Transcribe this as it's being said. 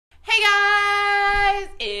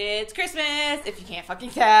It's Christmas, if you can't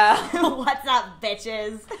fucking tell. What's up,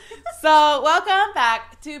 bitches? So, welcome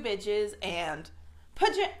back to Bitches and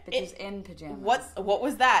Bitches in Pajamas. What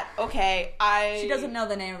was that? Okay, She doesn't know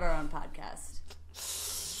the name of our own podcast.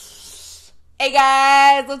 Hey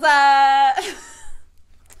guys, what's up?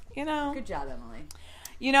 You know. Good job, Emily.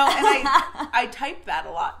 You know, and I type that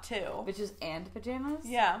a lot too. Bitches and Pajamas?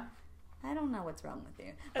 Yeah. I don't know what's wrong with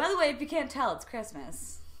you. By the way, if you can't tell, it's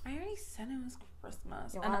Christmas. I already said it was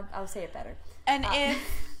Christmas. Yeah, well, I'll say it better. And if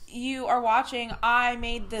you are watching, I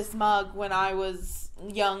made this mug when I was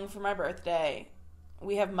young for my birthday.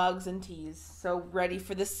 We have mugs and teas, so ready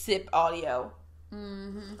for the sip audio.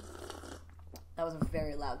 Mm-hmm. That was a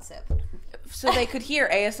very loud sip. So they could hear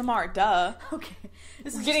ASMR, duh. Okay.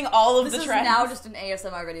 This is getting all of the trends. This is now just an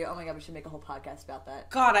ASMR video. Oh my god, we should make a whole podcast about that.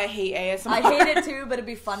 God, I hate ASMR. I hate it too, but it'd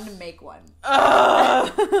be fun to make one. Anyway,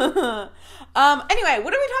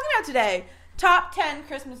 what are we talking about today? Top 10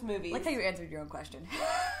 Christmas movies. I like how you answered your own question.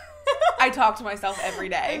 I talk to myself every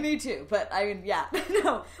day. Me too, but I mean, yeah.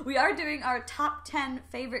 No, we are doing our top 10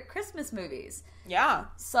 favorite Christmas movies. Yeah.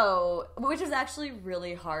 So, which is actually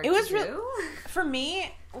really hard to do. For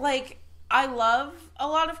me, like, I love a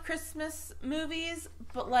lot of Christmas movies,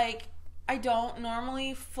 but, like, I don't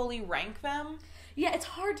normally fully rank them. Yeah, it's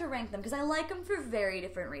hard to rank them because I like them for very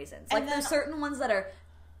different reasons. And Like, there's certain ones that are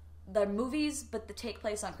they're movies, but they take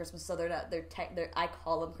place on Christmas, so they're not. I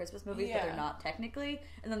call them Christmas movies, but they're not technically.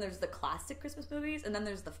 And then there's the classic Christmas movies, and then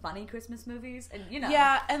there's the funny Christmas movies, and you know.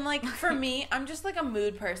 Yeah, and like for me, I'm just like a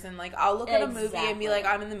mood person. Like I'll look at a movie and be like,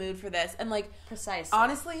 I'm in the mood for this, and like precisely.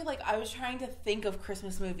 Honestly, like I was trying to think of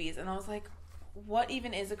Christmas movies, and I was like, what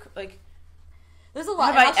even is like? There's a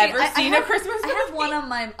lot. Have I ever seen a Christmas movie? I have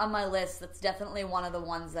one on my list that's definitely one of the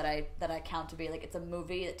ones that I count to be like it's a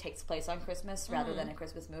movie that takes place on Christmas rather than a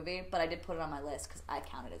Christmas movie. But I did put it on my list because I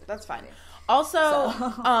count it as a Christmas movie. Also,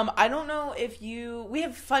 I don't know if we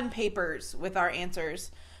have fun papers with our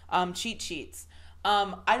answers, cheat sheets.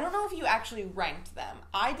 I don't know if you actually ranked them.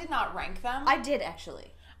 I did not rank them. I did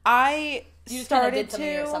actually. You started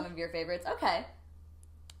to some of your favorites. Okay.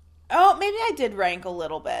 Oh, maybe I did rank a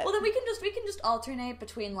little bit. Well, then we can just alternate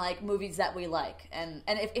between like movies that we like, and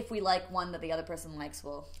if we like one that the other person likes,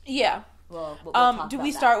 we'll talk do about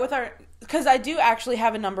we that. start with our? Because I do actually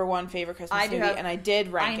have a number one favorite Christmas movie, and I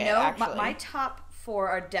did rank it. Actually, my top 4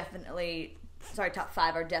 are definitely. Sorry, top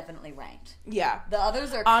 5 are definitely ranked. Yeah, the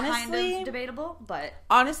others are kind of debatable, but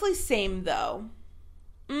honestly, same though.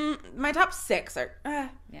 My top 6 are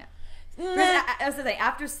yeah. As I say,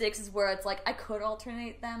 after 6 is where it's like I could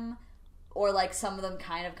alternate them, or like some of them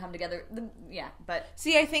kind of come together. Yeah, but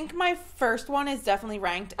see, I think my first one is definitely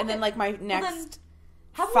ranked, and then like my next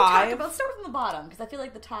how about 5. We talk about start from the bottom because I feel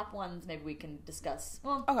like the top ones maybe we can discuss.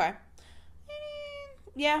 Well, okay.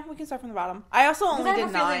 Yeah, we can start from the bottom. I also only did 9. I have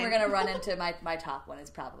a feeling we're gonna run into my top one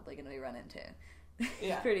is probably gonna be run into.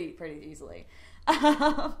 Yeah, pretty easily.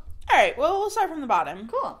 All right, well, we'll start from the bottom.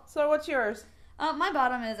 Cool. So, what's yours? My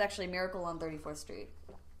bottom is actually Miracle on 34th Street.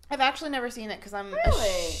 I've actually never seen it because I'm a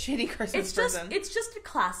shitty Christmas person. It's just a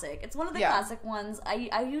classic. It's one of the classic ones.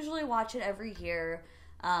 I usually watch it every year.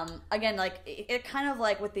 Again, like it kind of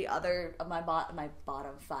like with the other of my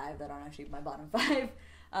bottom 5 that aren't actually my bottom 5.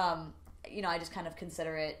 You know, I just kind of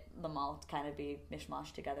consider them all to kind of be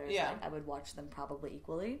mishmash together. So I would watch them probably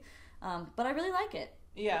equally. But I really like it.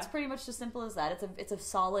 Yeah, it's pretty much as simple as that. It's a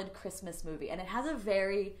solid Christmas movie, and it has a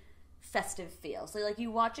very festive feel. So like you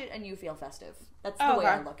watch it and you feel festive. That's the way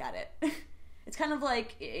I look at it. It's kind of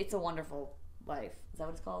like It's a Wonderful Life. Is that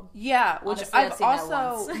what it's called? Yeah, which honestly,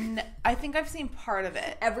 I think I've seen part of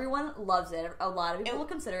it. Everyone loves it. A lot of people will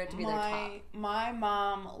consider it to be their top. My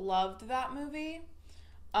mom loved that movie.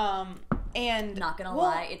 And not gonna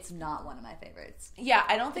lie, it's not one of my favorites. Yeah,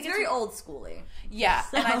 I don't think it's very old schooly. Yeah,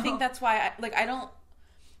 so. And I think that's why I don't.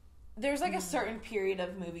 There's like a certain period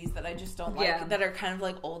of movies that I just don't like that are kind of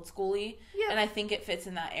like old schooly, and I think it fits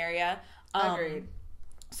in that area. Agreed.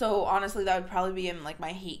 So honestly, that would probably be in like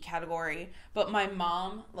my hate category. But my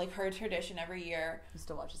mom, like her tradition every year,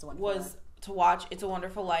 to watch It's a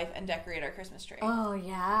Wonderful Life and decorate our Christmas tree. Oh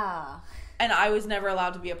yeah. And I was never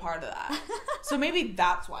allowed to be a part of that. So maybe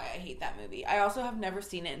that's why I hate that movie. I also have never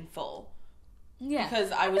seen it in full. Yeah.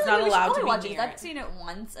 Because I was not allowed to be near it. I've seen it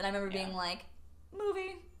once, and I remember being like,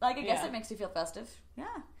 movie. Like, I guess it makes you feel festive. Yeah.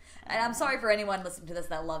 And I'm sorry for anyone listening to this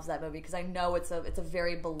that loves that movie, because I know it's a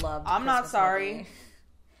very beloved I'm not sorry.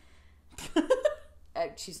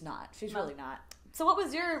 She's not. She's really not. So what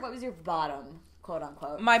was your bottom, quote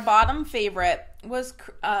unquote? My bottom favorite was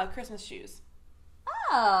Christmas Shoes.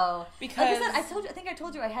 Oh, because like I think I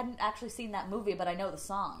told you I hadn't actually seen that movie, but I know the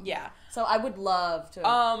song. Yeah, so I would love to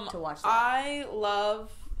watch that. I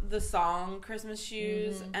love the song Christmas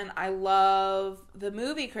Shoes, and I love the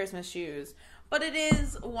movie Christmas Shoes. But it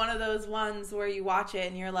is one of those ones where you watch it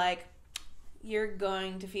and you're like, you're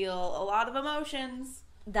going to feel a lot of emotions.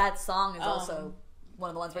 That song is also one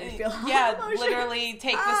of the ones where you feel a lot of emotions. Literally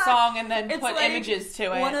take the song and then put like images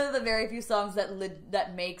to it. One of the very few songs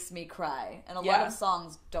that makes me cry. And a lot of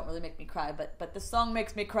songs don't really make me cry, but the song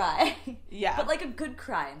makes me cry. Yeah. But like a good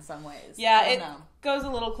cry in some ways. Yeah, it goes a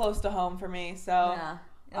little close to home for me, so. Yeah.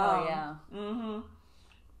 Oh, yeah. Mm-hmm.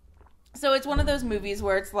 So it's one of those movies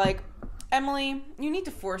where it's like, Emily, you need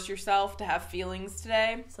to force yourself to have feelings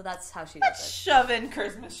today. So that's how she does it. Shove in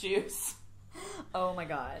Christmas Shoes. Oh my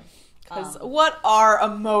god. Because what are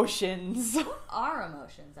emotions? Our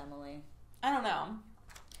emotions, Emily. I don't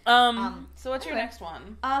know. So what's your next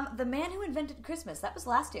one? The Man Who Invented Christmas. That was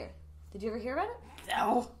last year. Did you ever hear about it?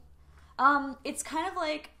 No. It's kind of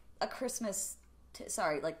like a Christmas... I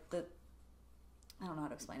don't know how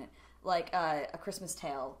to explain it. Like a Christmas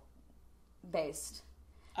Tale based.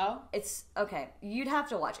 Oh? It's... Okay. You'd have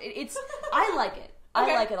to watch it. It's... I like it.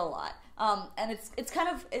 Okay. I like it a lot. And it's kind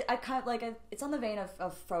of it's on the vein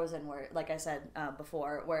of Frozen, where, like I said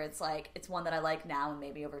before, where it's like, it's one that I like now and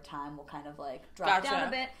maybe over time will kind of like drop down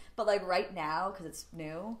a bit. But like right now, because it's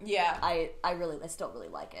new, I still really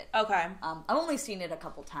like it. Okay. I've only seen it a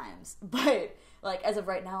couple times, but like as of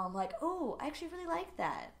right now, I'm like, oh, I actually really like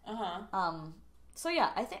that. So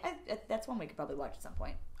yeah, I think that's one we could probably watch at some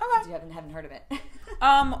point. Okay. You haven't heard of it.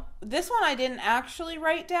 This one I didn't actually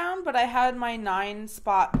write down, but I had my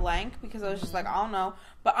 9-spot blank because I was just like, I don't know.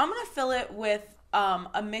 But I'm gonna fill it with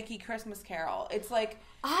a Mickey Christmas Carol. It's like,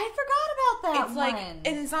 I forgot about that. It's like, and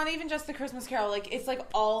it's not even just the Christmas Carol. Like, it's like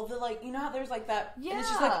all the, like, you know how there's like that. Yeah. And it's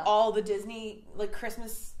just like all the Disney like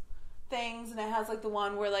Christmas things, and it has like the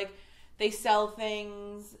one where like they sell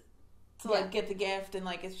things to like get the gift, and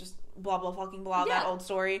like it's just blah blah fucking blah, that old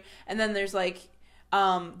story. And then there's like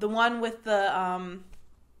the one with the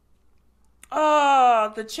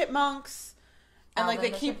chipmunks, and like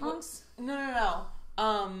they keep chipmunks? No.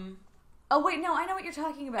 Oh wait, no, I know what you're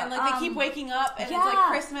talking about. And like they keep waking up, and it's like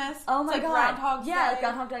Christmas. Oh my it's like god, Groundhog's Day. Yeah,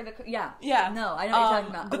 Groundhog Day. Yeah. No, I know what you're talking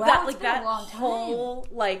about. But wow, that like been that a long whole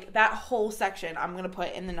like that whole section, I'm gonna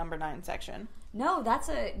put in the number 9 section. No, that's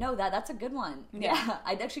a good one. Yeah,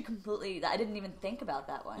 I didn't even think about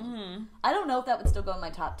that one. Mm-hmm. I don't know if that would still go in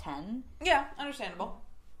my top 10. Yeah, understandable.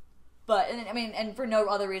 But I mean, and for no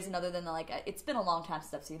other reason other than like it's been a long time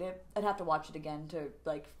since I've seen it. I'd have to watch it again to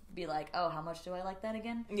like be like, oh, how much do I like that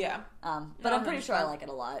again? Yeah. But I'm pretty sure I like it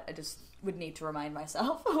a lot. I just would need to remind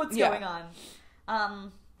myself what's going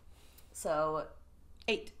on. So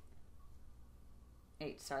 8.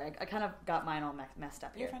 Sorry, I kind of got mine all messed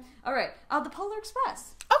up here. You're fine. All right, the Polar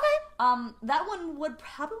Express. Okay. That one would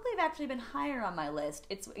probably have actually been higher on my list.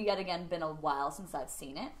 It's yet again been a while since I've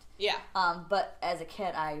seen it. Yeah. But as a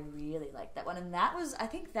kid, I really liked that one, and I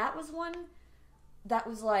think that was one that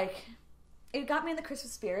was like, it got me in the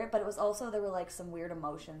Christmas spirit, but it was also, there were like some weird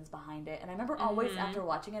emotions behind it, and I remember always after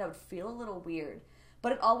watching it, I would feel a little weird.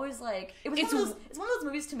 But it always, like, it's one of those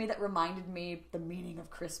movies to me that reminded me the meaning of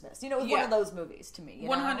Christmas. You know, it was one of those movies to me.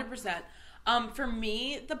 100%. For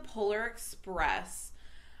me, the Polar Express,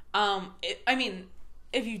 I mean,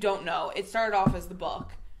 if you don't know, it started off as the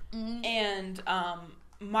book. Mm-hmm. And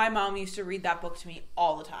my mom used to read that book to me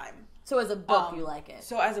all the time. So as a book, you like it?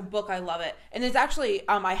 So as a book, I love it. And it's actually,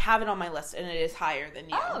 I have it on my list, and it is higher than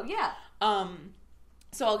you. Oh, yeah.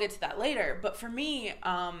 So I'll get to that later. But for me,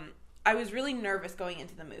 I was really nervous going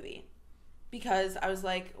into the movie because I was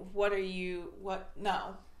like,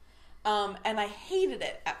 no. And I hated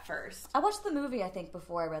it at first. I watched the movie, I think,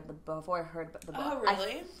 before I heard the book. Oh,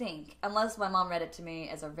 really? I think. Unless my mom read it to me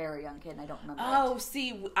as a very young kid and I don't remember it.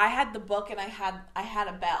 See, I had the book and I had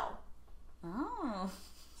a bell. Oh.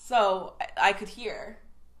 So I could hear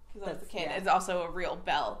because I was a kid. Yeah. It's also a real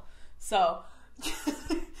bell. So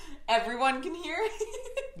everyone can hear.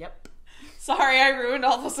 Yep. Sorry, I ruined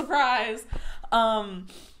all the surprise. But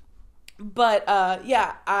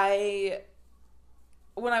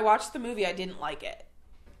when I watched the movie, I didn't like it.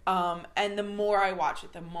 And the more I watch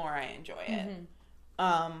it, the more I enjoy it.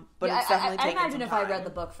 Mm-hmm. But it's definitely taken I imagine some if time. I read the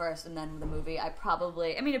book first and then the movie, it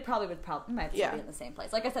probably might still be in the same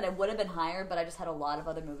place. Like I said, it would have been higher, but I just had a lot of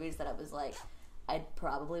other movies that I was like, I'd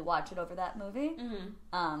probably watch it over that movie.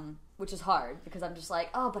 Mm-hmm. Which is hard because I'm just like,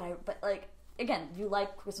 again, you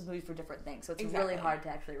like Christmas movies for different things, so it's really hard to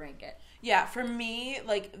actually rank it. Yeah, for me,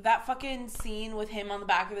 like, that fucking scene with him on the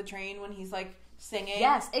back of the train when he's, like, singing.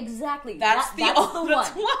 Yes, exactly. That's the one.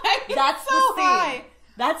 That's so the scene. high.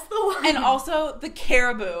 That's the one. And also, the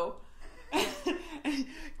caribou.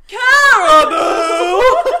 Caribou!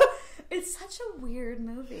 It's such a weird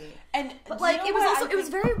movie. But like it was also it was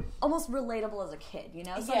very almost relatable as a kid, you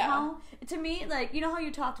know, somehow. To me, like, you know how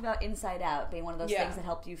you talked about Inside Out being one of those things that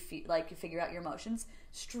helped you figure out your emotions.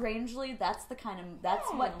 Strangely, that's what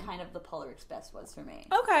kind of the Polar Express was for me.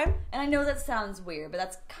 Okay. And I know that sounds weird, but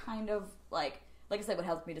that's kind of like I said, what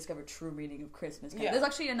helped me discover true meaning of Christmas. There's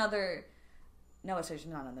actually another. No, it's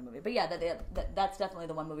actually not in the movie. But yeah, that's definitely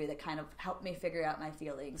the one movie that kind of helped me figure out my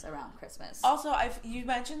feelings around Christmas. Also, you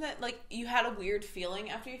mentioned that, like, you had a weird feeling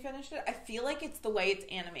after you finished it. I feel like it's the way it's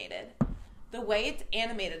animated. The way it's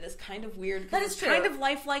animated is kind of weird. That is it's true. Kind of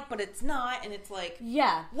lifelike, but it's not. And it's like,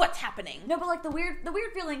 what's happening? No, but, like, the weird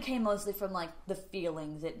feeling came mostly from, like, the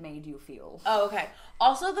feelings it made you feel. Oh, okay.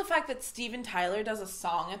 Also, the fact that Steven Tyler does a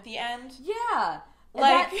song at the end. Yeah.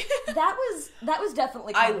 Like that was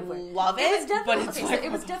definitely kind of weird. Love it. It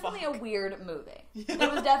was definitely a weird movie. It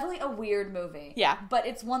was definitely a weird movie. Yeah. But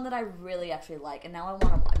it's one that I really actually like, and now I want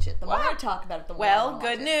to watch it. The more I talk about it, the more I want to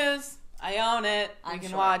watch it. Good news. I own it. I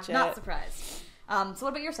can watch it. Not surprised. So what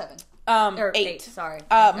about your 7? Or 8. Sorry.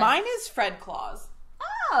 Mine is Fred Claus.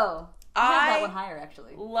 Oh. I have that one higher,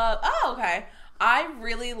 actually. Okay. I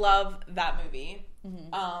really love that movie.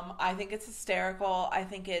 Mm-hmm. I think it's hysterical. I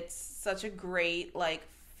think it's such a great, like,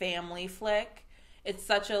 family flick. It's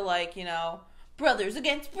such a, like, you know, brothers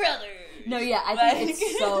against brothers. No, yeah, I think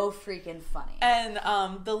it's so freaking funny. And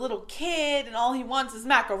the little kid, and all he wants is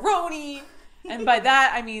macaroni. And by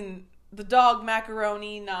that, I mean the dog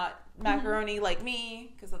macaroni, not macaroni like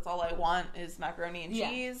me, because that's all I want is macaroni and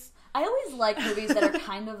cheese. I always like movies that are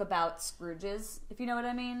kind of about Scrooges, if you know what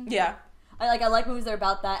I mean. Yeah. I like movies that are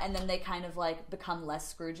about that, and then they kind of, like, become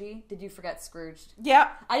less Scroogey. Did you forget Scrooged? Yeah.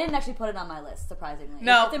 I didn't actually put it on my list, surprisingly.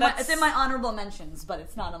 No, it's in my honorable mentions, but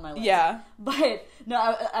it's not on my list. Yeah. But,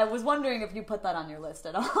 no, I was wondering if you put that on your list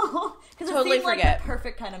at all. Because totally it seemed like the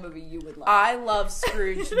perfect kind of movie you would like. I love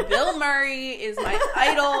Scrooge. Bill Murray is my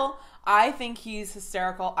idol. I think he's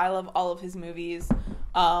hysterical. I love all of his movies.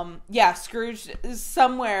 Scrooge is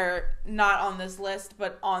somewhere not on this list,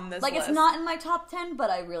 but on this list. It's not in my top 10, but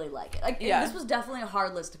I really like it. This was definitely a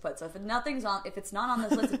hard list to put, so if it's not on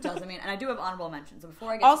this list, it doesn't mean, and I do have honorable mentions, so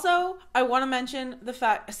before I get I want to mention the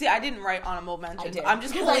fact, I didn't write honorable mentions. I did. I'm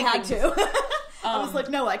just because I had things. to. I was like,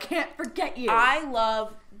 no, I can't forget you. I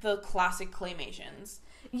love the classic claymations.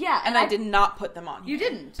 Yeah, and I did not put them on here. You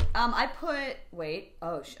didn't. I put... Wait.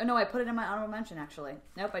 No, I put it in my honorable mention, actually.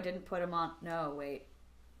 Nope, I didn't put them on... No, wait.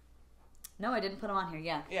 No, I didn't put them on here,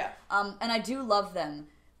 yeah. Yeah. And I do love them.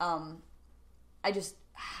 I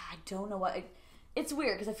don't know what... It's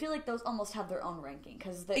weird, because I feel like those almost have their own ranking.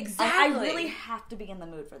 Exactly. I really have to be in the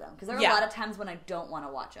mood for them. Because there are a lot of times when I don't want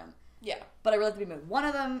to watch them. Yeah. But I really have to be moved. One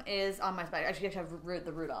of them is on my special. Actually, I have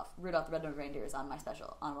Rudolph the Red-Nosed Reindeer is on my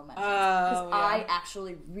special honorable mention. Because I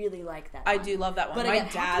actually really like that one. I do love that one. But my again,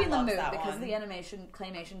 dad have to be in the loves mood that because one. the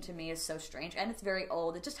claymation to me is so strange. And it's very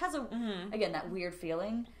old. It just has again, that weird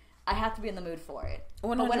feeling. I have to be in the mood for it.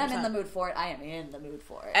 100%. But when I'm in the mood for it, I am in the mood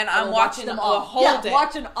for it. And I'm watching them all.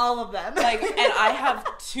 Watching all of them. And I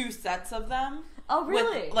have 2 sets of them. Oh,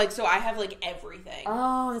 really? So I have, everything.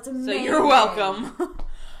 Oh, that's amazing. So you're welcome.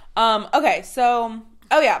 Okay, so...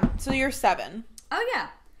 Oh, yeah. So you're 7. Oh, yeah.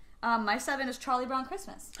 My 7 is Charlie Brown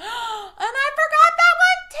Christmas. And I forgot that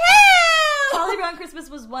one, too! Charlie Brown Christmas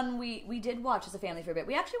was one we did watch as a family for a bit.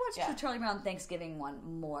 We actually watched the Charlie Brown Thanksgiving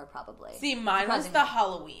one more, probably. See, mine was the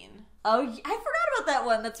Halloween. Oh, I forgot about that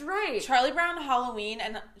one. That's right. Charlie Brown Halloween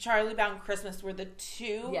and Charlie Brown Christmas were the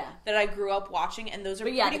 2 that I grew up watching, and those are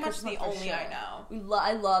pretty much the only I know.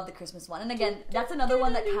 I love the Christmas one. And again, that's another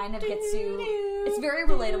one that kind of gets you... It's very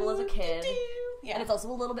relatable as a kid. Yeah. And it's also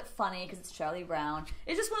a little bit funny because it's Charlie Brown.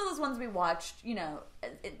 It's just one of those ones we watched,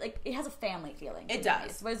 it has a family feeling. It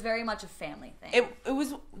does. It was very much a family thing. It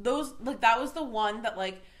was those, that was the one that,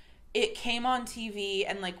 it came on TV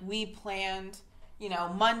and, we planned...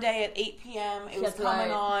 Monday at 8 p.m. It was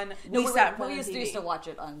coming on. We sat in front of the TV. We used to watch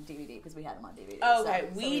it on DVD because we had them on DVD. Okay,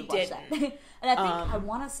 we didn't. And I think I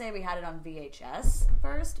want to say we had it on VHS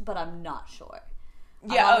first, but I'm not sure.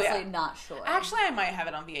 I'm honestly not sure. Actually, I might have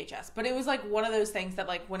it on VHS, but it was one of those things that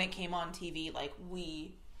when it came on TV,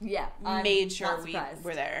 we made sure we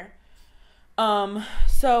were there.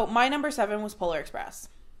 So my number 7 was Polar Express.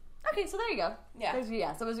 Okay, so there you go.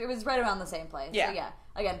 Yeah. So it was right around the same place. Yeah. So yeah.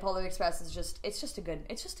 Again, Polar Express is just a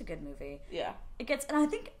good movie. Yeah. And I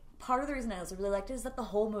think part of the reason I also really liked it is that the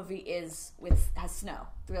whole movie has snow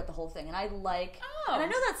throughout the whole thing, and I like. Oh, and I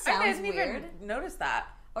know that sounds I didn't weird. Even notice that,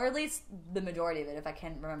 or at least the majority of it, if I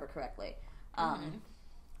can remember correctly.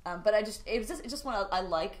 But it's just one I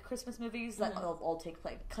like Christmas movies that all take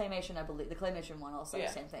place. Claymation, I believe the Claymation one also the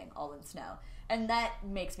same thing, all in snow. And that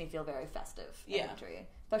makes me feel very festive Yeah. imagery.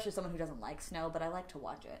 Especially someone who doesn't like snow, but I like to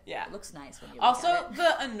watch it. Yeah. It looks nice when you also, look at it.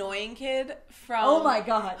 the annoying kid from Oh my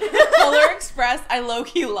god. Polar Express, I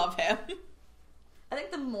low-key love him. I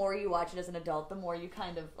think the more you watch it as an adult, the more you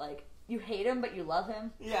kind of, like, you hate him, but you love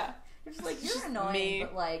him. Yeah. You're just like, you're annoying, me.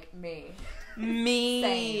 but, like, me. Me.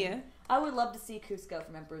 Same. I would love to see Kuzco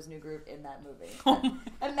from Emperor's New Groove in that movie. Oh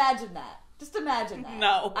Imagine that. Just imagine that.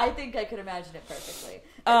 No. I think I could imagine it perfectly.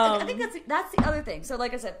 I think that's the other thing. So,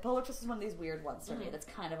 like I said, Polar Express is one of these weird ones for me that's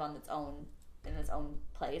kind of on its own, in its own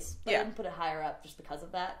place. But I didn't put it higher up just because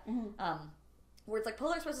of that. Where it's like,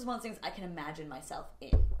 Polar Express is one of those things I can imagine myself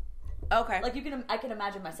in. Okay. Like, I can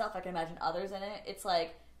imagine myself, I can imagine others in it. It's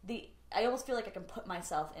like, I almost feel like I can put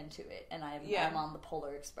myself into it, and I'm on the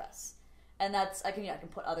Polar Express. And that's, I can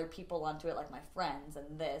put other people onto it, like my friends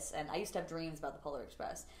and this, and I used to have dreams about the Polar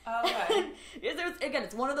Express. Okay. Again,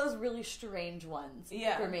 it's one of those really strange ones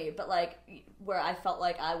for me, but like, where I felt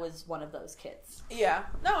like I was one of those kids. Yeah.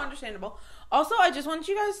 No, understandable. Also, I just want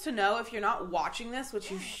you guys to know, if you're not watching this, which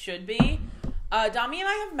you should be, Domi and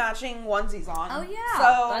I have matching onesies on. Oh yeah.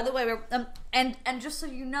 So, by the way, we're and just so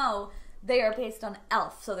you know, they are based on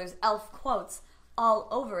Elf, so there's Elf quotes all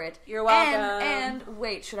over it. You're welcome. And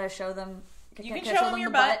wait, should I show them? You can show them your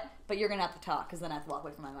butt. But you're gonna have to talk, because then I have to walk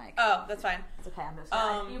away from my mic. Oh, that's fine. It's okay. I'm just.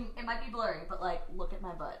 It might be blurry, but like, look at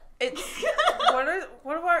my butt. It's what are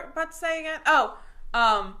our butts say again? Oh,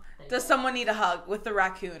 does someone need a hug with the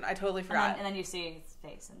raccoon? I totally forgot. And then you see his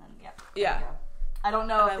face, and then yeah. I don't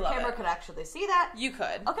know and if the camera could actually see that. You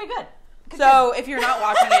could. Okay, good. So if you're not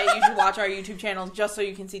watching it, you should watch our YouTube channel just so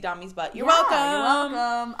you can see Domi's butt. You're welcome. You're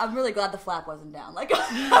welcome. I'm really glad the flap wasn't down. Like,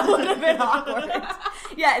 that would have been awkward.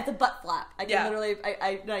 Yeah, it's a butt flap. I can literally.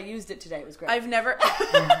 I used it today. It was great. I've never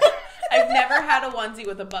had a onesie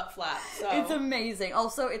with a butt flap. So it's amazing.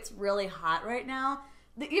 Also, it's really hot right now.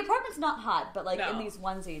 The apartment's not hot, but like in these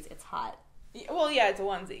onesies, it's hot. Well, yeah, it's a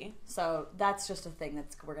onesie. So that's just a thing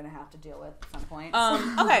we're gonna have to deal with at some point.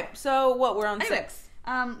 Okay, so what? We're on 6.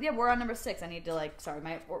 Yeah, we're on number 6. I need to sorry,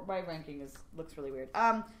 my ranking looks really weird.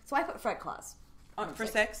 So I put Fred Claus for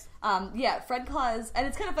 6. Yeah, Fred Claus, and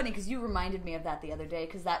it's kind of funny because you reminded me of that the other day,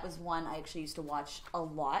 because that was one I actually used to watch a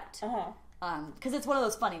lot. Because it's one of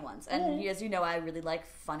those funny ones, and as you know, I really like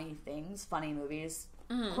funny things, funny movies,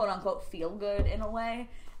 quote unquote feel good in a way,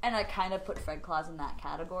 and I kind of put Fred Claus in that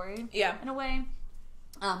category. Yeah, in a way.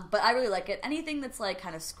 But I really like it. Anything that's like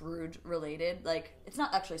kind of Scrooge related, like it's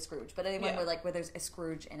not actually Scrooge, but anyone where there's a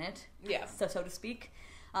Scrooge in it, so to speak,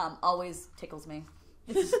 always tickles me.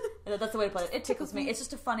 That's the way to put it. It tickles me. It's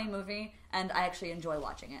just a funny movie, and I actually enjoy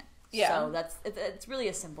watching it. Yeah. So it's really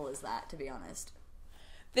as simple as that, to be honest.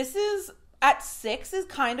 This is at 6 is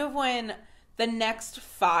kind of when the next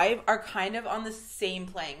 5 are kind of on the same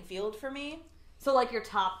playing field for me. So like your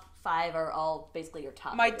top 5 are all basically your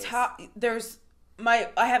top. Movies.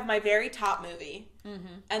 I have my very top movie,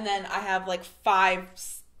 and then I have like 5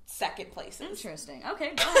 second places. Interesting.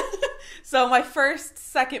 Okay. So my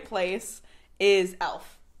second place is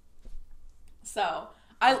Elf. So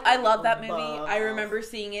I love that movie. I remember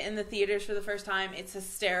seeing it in the theaters for the first time. It's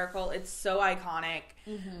hysterical. It's so iconic.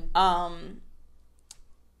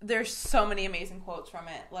 There's so many amazing quotes from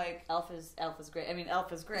it. Like Elf is great. I mean,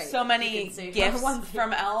 Elf is great. So many gifts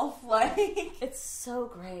from Elf. Like it's so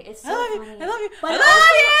great. It's so funny. I love you. But it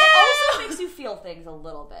also makes you feel things a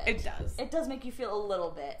little bit. It does. It does make you feel a little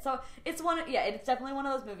bit. So it's it's definitely one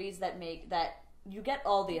of those movies that you get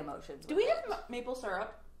all the emotions. Do we have maple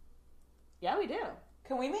syrup? Yeah, we do.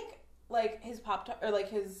 Can we make like his Pop-Tart or like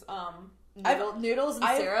his noodles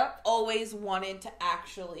and syrup? I've always wanted to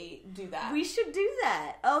actually do that. We should do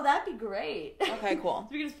that. Oh, that'd be great. Okay, cool.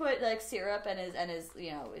 We can just put like syrup and his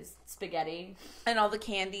his spaghetti and all the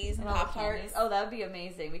candies and Pop-Tarts. Oh, that'd be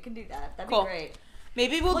amazing. We can do that. That'd be great.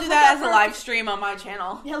 Maybe we'll do that as a live stream on my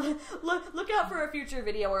channel. Yeah, look out for a future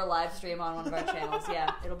video or a live stream on one of our channels.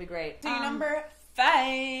 Yeah, it'll be great. Do number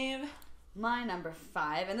 5. My number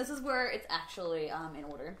 5, and this is where it's actually in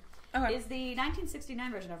order, is the 1969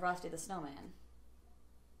 version of Frosty the Snowman.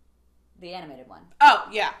 The animated one. Oh,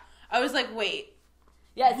 yeah. I was like, wait.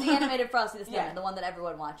 Yeah, it's the animated Frosty the Snowman, the one that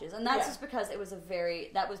everyone watches. And that's just because it was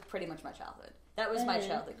that was pretty much my childhood. That was my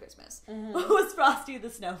childhood Christmas. Was Frosty the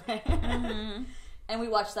Snowman. And we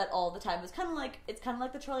watched that all the time. It's kind of like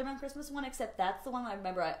the Charlie Brown Christmas one, except that's the one I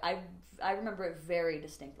remember. I remember it very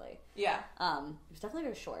distinctly. Yeah. It was definitely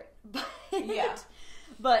very short.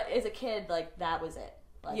 But as a kid, like that was it.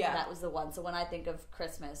 Like that was the one. So when I think of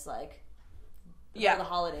Christmas, like Yeah, the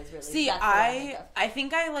holidays really. See, I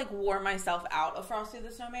think I like wore myself out of Frosty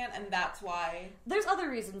the Snowman, and that's why. There's other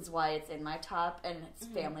reasons why it's in my top, and it's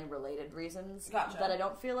family related reasons that I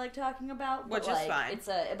don't feel like talking about. Which is fine.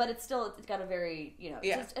 But it's got a very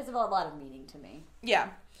it's a lot of meaning to me. Yeah.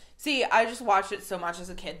 See, I just watched it so much as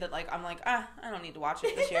a kid that like I'm like I don't need to watch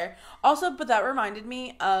it this year. Also, but that reminded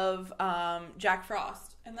me of Jack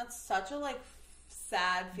Frost, and that's such a like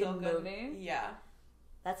sad feel good movie. Yeah,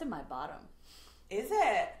 that's in my bottom. Is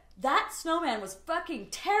it? That snowman was fucking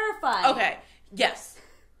terrifying. Okay, yes.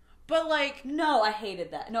 But, like... No, I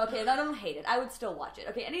hated that. No, okay, I don't hate it. I would still watch it.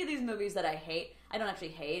 Okay, any of these movies that I hate, I don't actually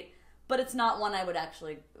hate, but it's not one I would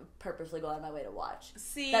actually purposely go out of my way to watch.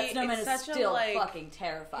 See, that snowman is still fucking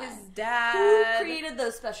terrifying. His dad... Who created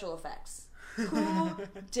those special effects? Who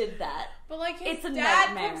did that? But, like, his it's dad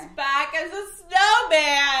comes back as a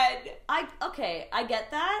snowman! I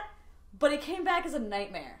get that, but it came back as a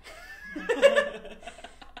nightmare.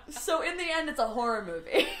 So in the end, it's a horror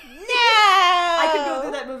movie. No! I could go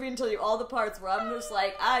through that movie and tell you all the parts where I'm just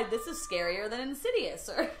like, this is scarier than Insidious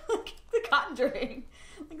or like The Conjuring.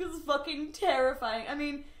 Like, this is fucking terrifying. I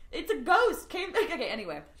mean, it's a ghost. Came back. Okay,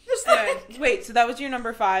 anyway. Wait, so that was your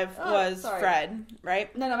number 5 was Fred,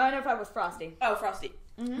 right? No, my number 5 was Frosty. Oh, Frosty.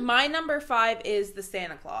 Mm-hmm. My number 5 is the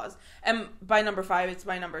Santa Claus. And by number 5, it's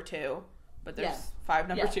my number 2. But there's 5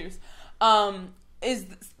 number 2s. Is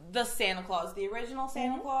the Santa Claus, the original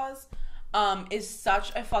Santa Claus, is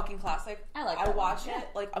such a fucking classic. I watch it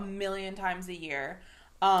like a million times a year.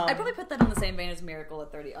 I probably put that in the same vein as Miracle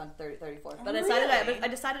at 34th, but I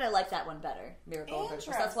decided I liked that one better. Miracle on 34th.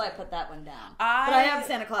 So that's why I put that one down. But I have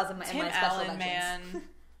Santa Claus in my special Allen, mentions. Man.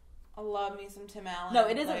 I love me some Tim Allen. No,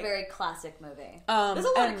 it is a very classic movie. There's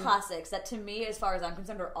a lot of classics that, to me, as far as I'm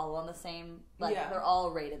concerned, are all on the same. Like they're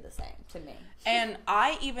all rated the same to me. And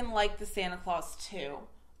I even like the Santa Claus 2.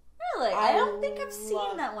 Really, I don't think I've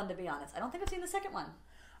seen that one, to be honest. I don't think I've seen the second one.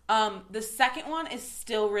 The second one is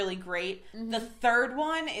still really great. Mm-hmm. The third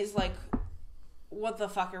one is like, what the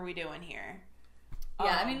fuck are we doing here?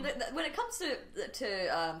 Yeah, I mean, when it comes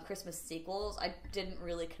to Christmas sequels, I didn't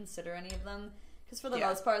really consider any of them. Because for the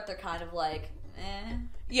most part, they're kind of like, eh.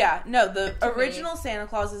 Yeah, no, the original Santa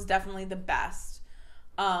Claus is definitely the best.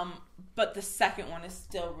 But the second one is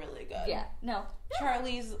still really good. Yeah, no.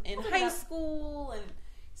 Charlie's in high school, and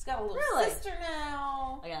he's got a little sister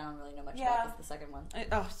now. Again, I don't really know much about the second one.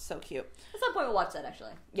 So cute. At some point, we'll watch that,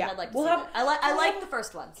 actually. Yeah. I'd like to see it. I like the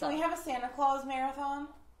first one. So. Can we have a Santa Claus marathon?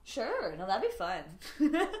 Sure. No, that'd be fun.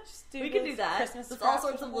 We can do that. There's all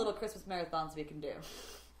sorts of little Christmas marathons we can do.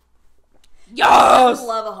 Yes! I would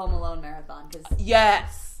love a Home Alone marathon.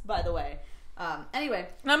 Yes! By the way. Anyway.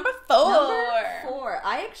 Number 4.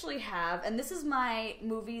 I actually have, and this is my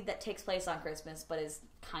movie that takes place on Christmas, but is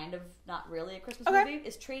kind of not really a Christmas movie,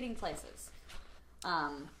 is Trading Places.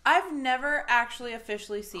 I've never actually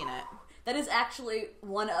officially seen it. That is actually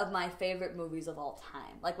one of my favorite movies of all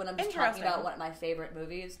time. Like, when I'm just talking about one of my favorite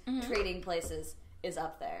movies, Trading Places is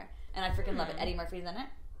up there. And I freaking love it. Eddie Murphy's in it.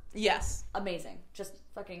 Yes. Amazing. Just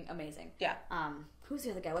fucking amazing. Yeah. Who's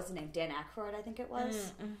the other guy? What's his name? Dan Aykroyd, I think it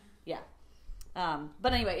was. Yeah.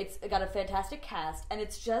 But anyway, it's got a fantastic cast, and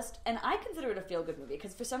it's just, and I consider it a feel-good movie,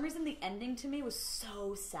 because for some reason the ending to me was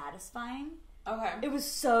so satisfying. Okay. It was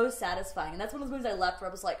so satisfying, and that's one of those movies I left where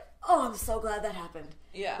I was like, oh, I'm so glad that happened.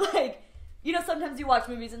 Yeah. Like, you know, sometimes you watch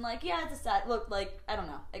movies and like, yeah, it's a sad, look, like, I don't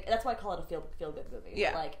know. Like, that's why I call it a feel-good movie.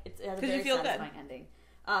 Yeah. Like, it has a very satisfying ending.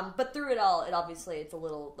 But through it all, it's a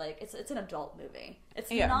little, like, it's an adult movie. It's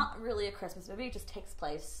not really a Christmas movie. It just takes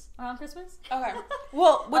place around Christmas. Okay.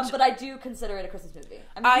 Well, but I do consider it a Christmas movie.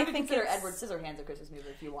 I mean, you could consider Edward Scissorhands a Christmas movie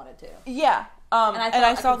if you wanted to. Yeah. And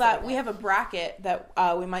I saw that we have a bracket that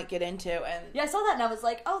we might get into. And yeah, I saw that and I was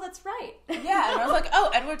like, oh, that's right. Yeah, and I was like,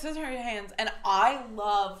 oh, Edward Scissorhands. And I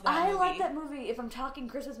love that movie. I like that movie. If I'm talking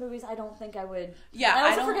Christmas movies, I don't think I would. Yeah,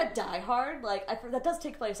 I also forget Die Hard. Like, that does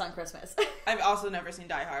take place on Christmas. I've also never seen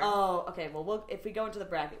Die Hard. Oh, okay. Well, if we go into the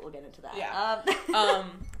bracket, we'll get into that. Yeah.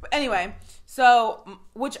 Anyway, so,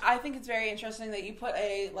 which I think it's very interesting that you put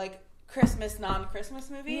a, like, Christmas,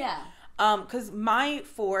 non-Christmas movie. Yeah. Because my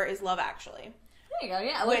 4 is Love Actually. There you go,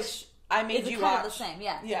 yeah. Which I made you watch. Kind of the same,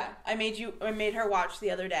 yeah. Yeah. I made her watch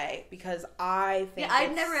the other day because I think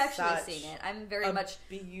I've never actually seen it. I'm very much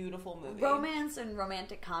beautiful movie. Romance and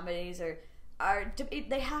romantic comedies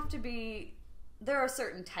they have to be. There are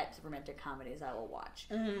certain types of romantic comedies I will watch,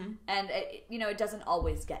 and it doesn't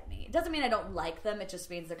always get me. It doesn't mean I don't like them. It just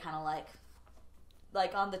means they're kind of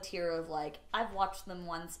like on the tier of like I've watched them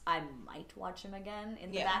once. I might watch them again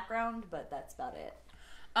in the background, but that's about it.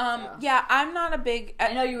 Yeah, I'm not a big.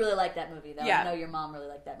 I know you really like that movie, though. Yeah. I know your mom really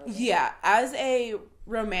liked that movie. Yeah, as a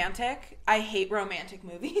romantic. I hate romantic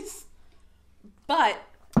movies. But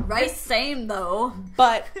right, same though.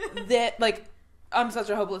 But that like I'm such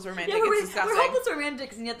a hopeless romantic. Yeah, it's disgusting. We're hopeless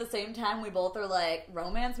romantics, and yet at the same time, we both are like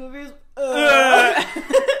romance movies.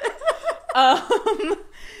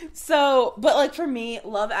 So, but like for me,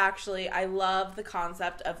 Love Actually, I love the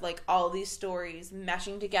concept of like all these stories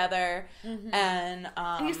meshing together, and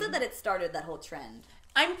you said that it started that whole trend.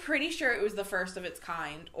 I'm pretty sure it was the first of its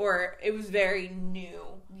kind, or it was very new.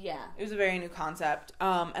 Yeah, it was a very new concept,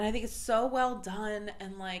 and I think it's so well done,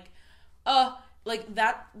 and like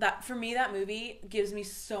that for me, that movie gives me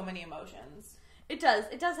so many emotions. It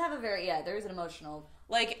does have a very there is an emotional.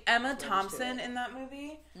 Like, Emma Thompson in that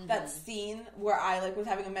movie, that scene where I, like, was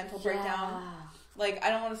having a mental breakdown. Like, I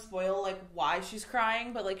don't want to spoil, like, why she's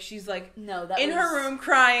crying, but, like, she's, like, her room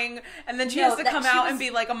crying, and then she has to come out and be,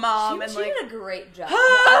 like, a mom. She did a great job.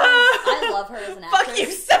 I love her as an actress. Fuck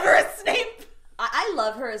you, Severus Snape! I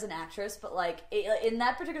love her as an actress, but, like, in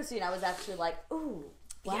that particular scene, I was actually like, ooh,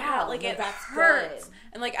 wow. Yeah, like, it hurts. Good.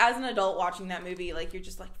 And, like, as an adult watching that movie, like, you're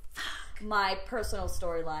just like, fuck. My personal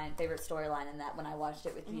favorite storyline in that when I watched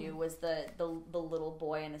it with you was the little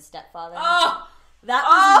boy and his stepfather. Oh! That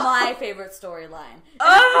was my favorite storyline.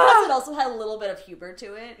 And it also had a little bit of humor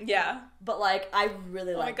to it. Yeah. But, like, I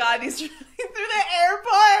really liked it. Oh my god, he's running through the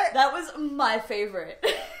airport! That was my favorite.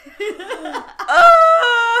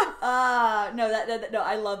 No,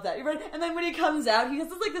 I love that. And then when he comes out, he has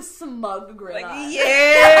this smug grin on.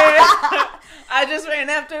 Yeah! I just ran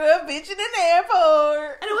after a bitch in an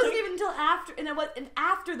airport. And it wasn't even until after, and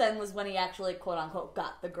after then was when he actually, quote unquote,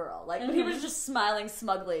 got the girl. Like, but he was just smiling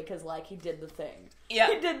smugly because, like, he did the thing. Yeah.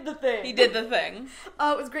 He did the thing. He did the thing.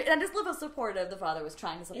 Oh, it was great. And I just love how supportive the father was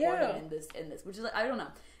trying to support him in this, which is, like, I don't know.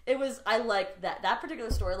 It was, I like that particular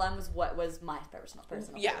storyline was what was my personal favorite.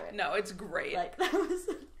 Yeah, no, it's great. Like, that was,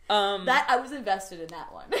 I was invested in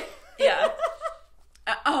that one. Yeah.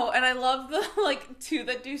 And I love the, like, two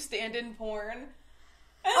that do stand-in porn. And,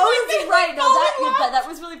 that's right. No, that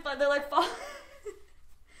was really fun. They're like,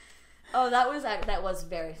 oh, that was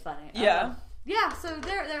very funny. Yeah. Yeah, so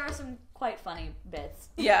there are some quite funny bits.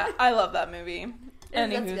 Yeah, I love that movie.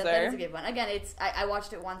 That is a good one. Again, I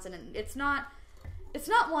watched it once, and it's not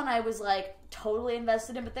one I was, like, totally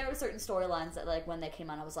invested in, but there were certain storylines that, like, when they came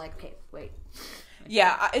on, I was like, okay, wait.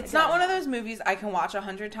 Yeah, it's not one of those movies I can watch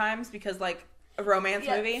 100 times because, like, a romance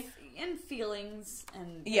movie. And feelings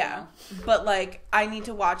and... Yeah, know. But, like, I need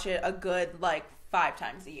to watch it a good, like, 5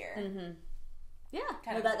 times a year. Mm-hmm.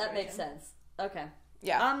 Yeah, that makes sense. Okay.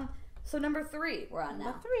 Yeah. So number 3 we're on now.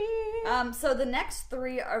 Number 3. So the next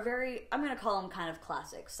 3 are I'm going to call them kind of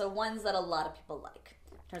classics. So ones that a lot of people like.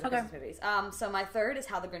 Christmas movies. So my 3rd is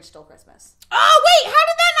How the Grinch Stole Christmas. Oh, wait! How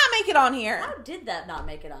did that not make it on here? How did that not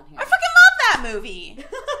make it on here? I fucking love that movie!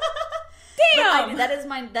 Damn!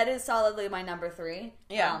 That is solidly my number 3.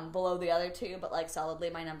 Yeah. Below the other 2, but, like, solidly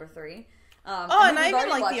my number 3. And I even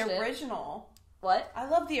like the original. What? I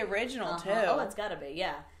love the original, too. Oh, it's gotta be,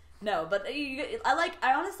 yeah. No, but I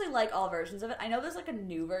honestly like all versions of it. I know there's, like, a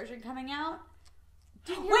new version coming out.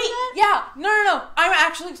 Wait, yeah, no. I'm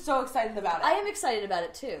actually so excited about it. I am excited about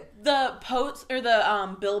it too. The posts or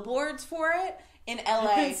the billboards for it in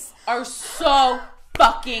LA are so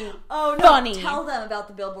fucking funny. Tell them about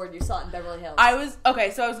the billboard you saw in Beverly Hills. I was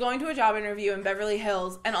going to a job interview in Beverly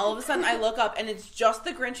Hills, and all of a sudden I look up and it's just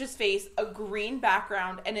the Grinch's face, a green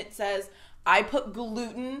background, and it says, "I put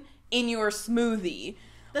gluten in your smoothie."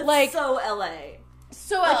 That's like, so LA.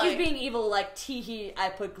 So like he's being evil, like, tee-hee, I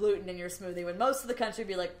put gluten in your smoothie, when most of the country would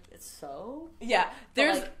be like, it's so? Yeah.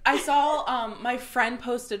 I saw, my friend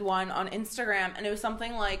posted one on Instagram, and it was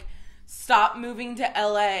something like, stop moving to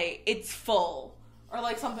LA, it's full. Or,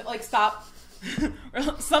 like, something, like, stop, or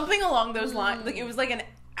something along those lines. Like, it was, like, an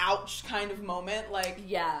ouch kind of moment, like.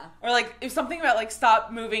 Yeah. Or, like, it was something about, like,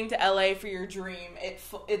 stop moving to LA for your dream,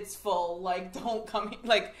 it's full, like, don't come here,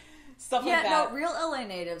 like. Stuff like that. Yeah, no, real LA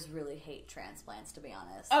natives really hate transplants, to be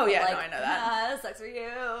honest. Oh, yeah, like, no, I know that. Sucks for you.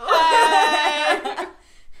 Hey!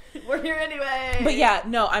 We're here anyway. But yeah,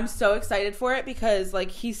 no, I'm so excited for it because, like,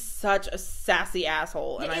 he's such a sassy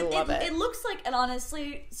asshole, and I love it. It looks like, and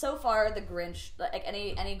honestly, so far, the Grinch, like,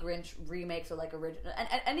 any Grinch remakes or, like, original, and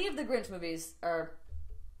any of the Grinch movies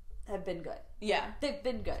have been good. Yeah. They've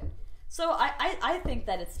been good. So I think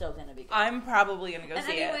that it's still going to be good. I'm probably going to go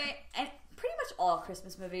see it. And pretty much all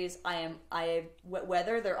Christmas movies,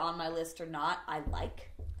 whether they're on my list or not, I like.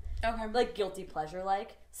 Okay. Like, guilty pleasure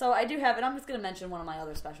like. So I do have, and I'm just going to mention one of my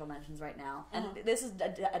other special mentions right now. And this is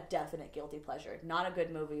a definite guilty pleasure. Not a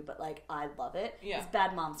good movie, but, like, I love it. Yeah. It's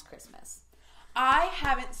Bad Moms Christmas. I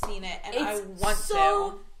haven't seen it, and I want to. It's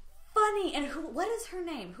so funny. And what is her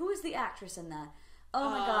name? Who is the actress in that? Oh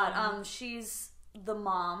my god. She's the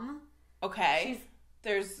mom. Okay.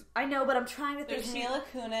 I know, but I'm trying to think. There's Mila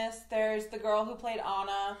Kunis. There's the girl who played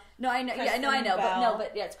Anna. No, I know. Kristen I know. Bell.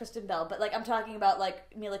 But it's Kristen Bell. But like, I'm talking about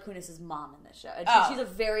like Mila Kunis' mom in this show. And she's a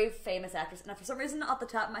very famous actress. And for some reason, off the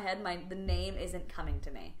top of my head, the name isn't coming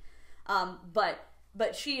to me.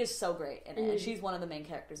 But she is so great in it. And she's one of the main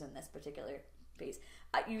characters in this particular piece.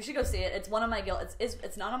 You should go see it. It's one of my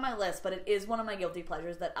it's not on my list, but it is one of my guilty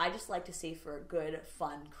pleasures that I just like to see for a good,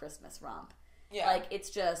 fun Christmas romp. Yeah, like it's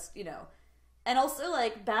just and also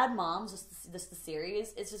like Bad Moms, just the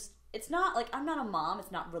series. It's not like I'm not a mom.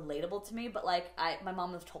 It's not relatable to me, but like my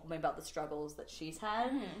mom has told me about the struggles that she's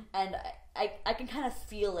had, and I can kind of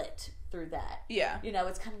feel it through that. Yeah,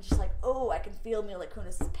 it's kind of just like I can feel Mila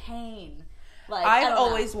Kunis' pain. Like I've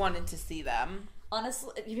always wanted to see them.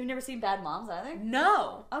 Honestly, you've never seen Bad Moms either?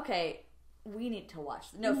 No. Okay, we need to watch.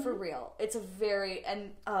 No, for real. It's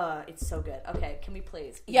it's so good. Okay, can we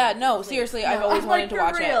please? Yeah, no, please. Seriously, I've always wanted to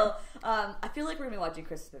watch it. I feel like we're gonna be watching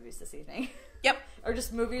Christmas movies this evening. Yep. Or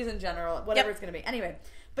just movies in general, whatever it's gonna be. Anyway,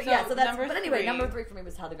 but so that's. Number 3 for me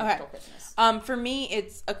was How the Grinch Stole Christmas. For me,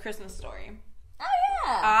 it's A Christmas Story. Oh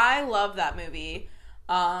yeah. I love that movie.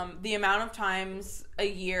 The amount of times a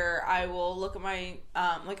year I will look at my,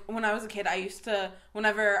 like when I was a kid, I used to,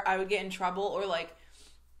 whenever I would get in trouble or like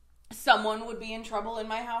someone would be in trouble in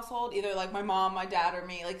my household, either like my mom, my dad, or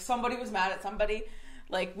me, like somebody was mad at somebody,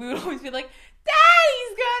 like we would always be like,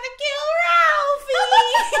 Daddy's gonna kill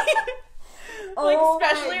Ralphie! Like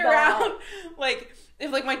especially around, like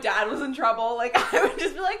if like my dad was in trouble, like I would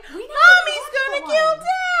just be like, Mommy's gonna kill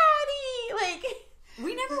Daddy! Like...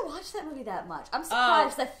 We never watched that movie that much. I'm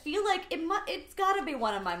surprised. I feel like it's got to be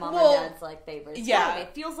one of my mom and dad's like favorites. Yeah,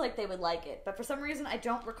 it feels like they would like it, but for some reason I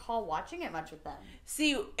don't recall watching it much with them.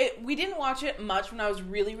 See, we didn't watch it much when I was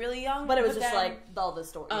really, really young, but it was just like all the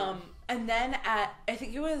story. And then I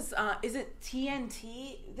think it was is it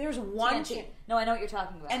TNT? There's one. No, I know what you're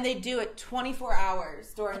talking about. And they do it 24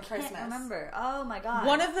 hours during Christmas. I can't remember. Oh my god.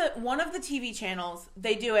 One of the TV channels,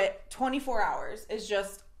 they do it 24 hours. Is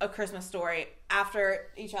just A Christmas Story after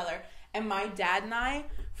each other. And my dad and I,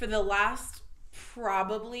 for the last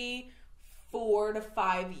probably 4 to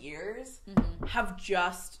 5 years, have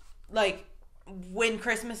just like when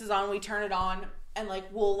Christmas is on, we turn it on and like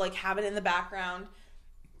we'll like have it in the background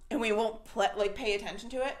and we won't pay attention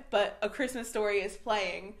to it, but A Christmas Story is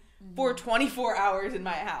playing for 24 hours in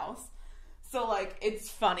my house. So like it's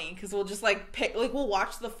funny because we'll just like we'll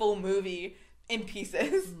watch the full movie in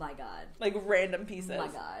pieces. My god. Like random pieces. My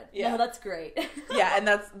god. Yeah. No, that's great. Yeah, and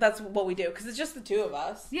that's what we do because it's just the two of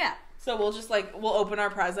us. Yeah. So we'll just we'll open our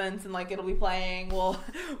presents and like it'll be playing. We'll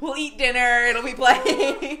eat dinner. It'll be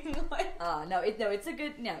playing. It's a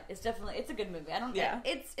good it's a good movie. I don't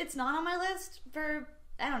it's not on my list for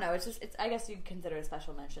I don't know. It's I guess you'd consider it a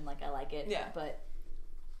special mention. Like I like it. Yeah.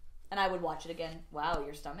 And I would watch it again. Wow,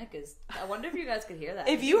 your stomach is... I wonder if you guys could hear that.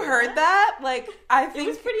 If you heard that, like, I think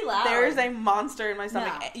it was pretty loud. There's a monster in my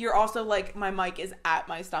stomach. Yeah. You're also, like, my mic is at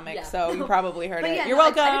my stomach, so you probably heard it. You're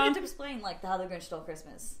welcome. I didn't get to explain, like, How the Grinch Stole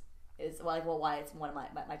Christmas is, why it's one of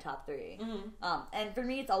my top 3. And for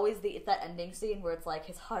me, it's always it's that ending scene where it's like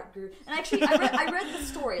his heart grew. And actually, I read the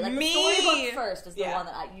story. Like, the storybook first is the one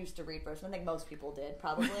that I used to read first. I think most people did,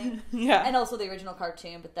 probably. Yeah. And also the original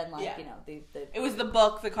cartoon, but then, like, the... It was the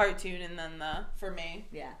book, the cartoon, and then for me.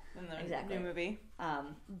 Yeah. And the new movie.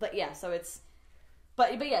 But yeah, so it's...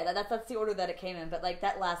 But yeah, that's the order that it came in. But, like,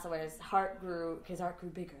 that last one, his heart grew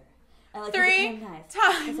bigger. And, like, 3 times.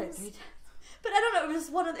 3 times. But I don't know.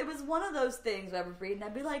 It was one of those things where I would read and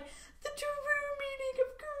I'd be like, the true meaning of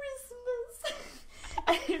Christmas.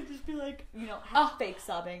 And I'd just be like, fake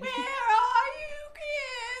sobbing. Where are you,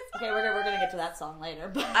 kids? Okay, we're gonna get to that song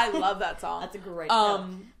later. But I love that song. That's a great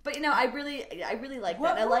song. But I really like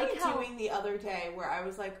that. I like how doing the other day where I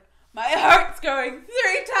was like, my heart's going 3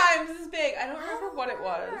 times as big. I don't remember what it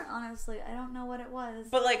was. Honestly, I don't know what it was.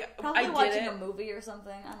 But like, probably watching a movie or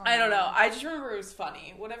something. I don't know. I just remember it was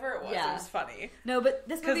funny. Whatever it was, it was funny. No, but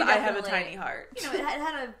this movie because I have a tiny heart. It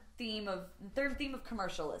had a theme of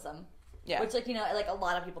commercialism. Yeah. Which, like, like a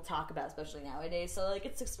lot of people talk about, especially nowadays. So, like,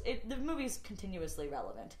 the movie's continuously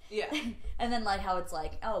relevant. Yeah. And then, like, how it's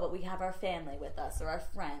like, oh, but we have our family with us, or our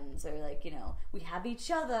friends, or, like, we have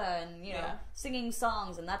each other, and, singing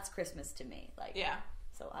songs, and that's Christmas to me. Like, yeah.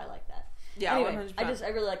 So I like that. Yeah, anyway, 100%. I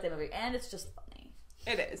really like that movie, and it's just funny.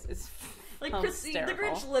 It is. It's like, the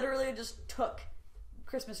Grinch literally just took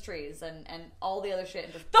Christmas trees and all the other shit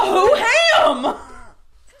and just... The Who Ham!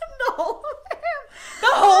 No. The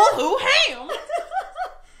whole Who Ham!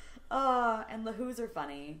 And the Who's are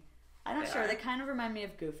funny. I'm not sure. They kind of remind me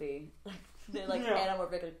of Goofy. They're like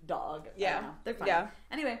anamorphic like dog. Yeah. I don't know. They're fun. Yeah.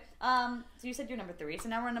 Anyway, so you said you're number 3, so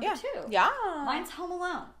now we're on number 2. Yeah. Mine's Home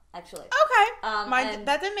Alone, actually. Okay.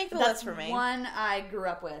 That didn't make the list for me. One I grew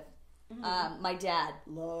up with. My dad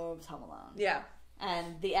loves Home Alone. Yeah.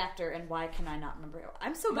 And the actor, and why can I not remember it?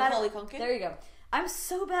 I'm so bad Macaulay Culkin? There you go. I'm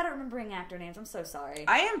so bad at remembering actor names. I'm so sorry.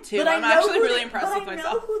 I am too. I'm actually really impressed with myself.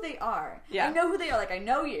 I know who they are. Yeah. I know who they are. Like, I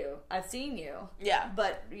know you. I've seen you. Yeah.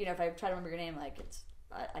 But, you know, if I try to remember your name, like, it's...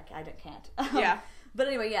 I can't. Yeah. But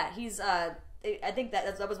anyway, yeah, he's... I think that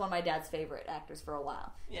was one of my dad's favorite actors for a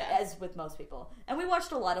while. Yeah. As with most people. And we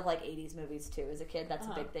watched a lot of, like, 80s movies, too, as a kid. That's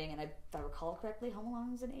a big thing. And if I recall correctly, Home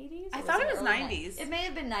Alone was in 80s? I thought it was 90s. It may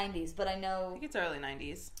have been 90s, but I know... I think it's early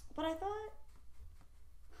 90s. But I thought...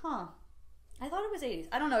 I thought it was 80s.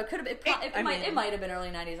 I don't know. It could have. It might have been early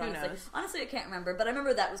 90s. Honestly, honestly, I can't remember. But I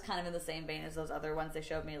remember that was kind of in the same vein as those other ones they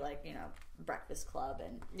showed me, like Breakfast Club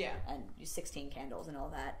and 16 Candles and all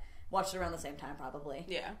that. Watched it around the same time, probably.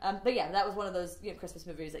 Yeah. But yeah, that was one of those Christmas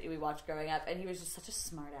movies that we watched growing up, and he was just such a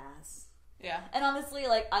smart ass. Yeah. And honestly,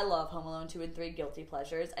 like, I love Home Alone 2 and 3 guilty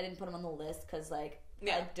pleasures. I didn't put them on the list because I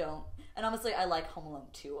don't. And honestly, I like Home Alone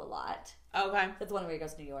 2 a lot. Okay. That's the one where he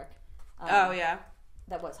goes to New York.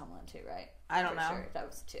 That was Home Alone 2, right? I don't know. Sure that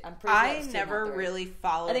was 2. I'm pretty sure that was 2, never really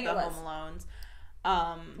followed the Home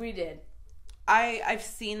Alones. We did. I've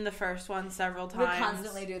seen the first one several times. We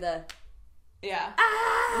constantly do the... Yeah.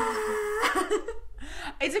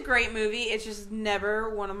 It's a great movie. It's just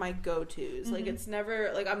never one of my go-tos. Like, it's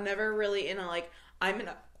never... Like, I'm never really in a, like, I'm in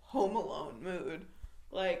a Home Alone mood.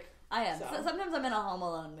 Like... I am. So sometimes I'm in a Home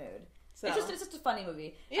Alone mood. So. It's just a funny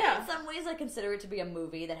movie. Yeah. And in some ways, I consider it to be a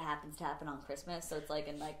movie that happens to happen on Christmas. So it's like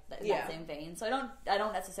in that same vein. So I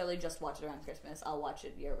don't necessarily just watch it around Christmas. I'll watch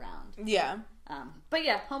it year round. Yeah. But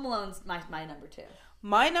yeah, Home Alone's my number 2.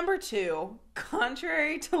 My number 2,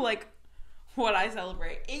 contrary to like what I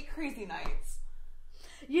celebrate, 8 Crazy Nights.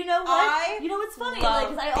 You know what? You know what's funny? Like,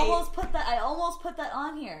 cause I almost put that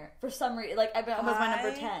on here for some reason. Like, it was my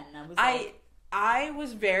number 10. I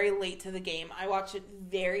was very late to the game. I watched it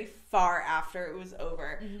very far after it was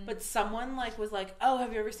over. But someone was like, "Oh,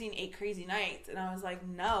 have you ever seen 8 Crazy Nights?" And I was like,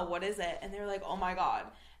 "No, what is it?" And they were like, "Oh my god."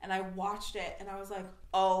 And I watched it and I was like,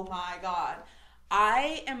 "Oh my god."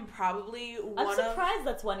 I am probably I'm surprised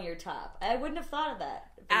that's one of your top. I wouldn't have thought of that.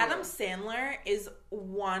 Adam Sandler is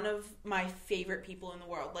one of my favorite people in the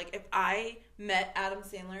world. Like, if I met Adam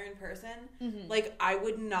Sandler in person, like, I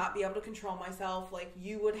would not be able to control myself. Like,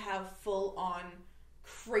 you would have full-on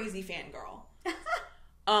crazy fangirl.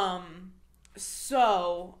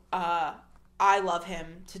 So, I love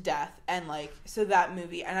him to death. And, like, so that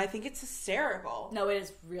movie, and I think it's hysterical. No, it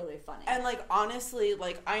is really funny. And, like, honestly,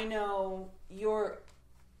 like, I know you're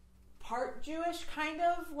part Jewish, kind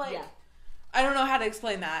of. Like, yeah. I don't know how to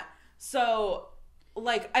explain that. So,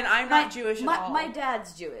 like, and I'm not Jewish at all. My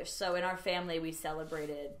dad's Jewish, so in our family we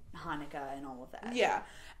celebrated Hanukkah and all of that. Yeah.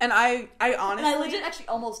 And I honestly... And I legit actually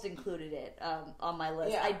almost included it on my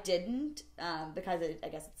list. Yeah. I didn't, because I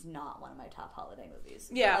guess it's not one of my top holiday movies.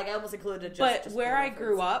 Yeah. Like, I almost included it just where I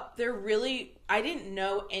grew up, I didn't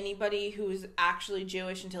know anybody who was actually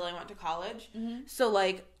Jewish until I went to college. So,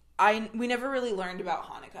 like, we never really learned about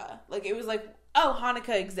Hanukkah. Like, it was like, oh,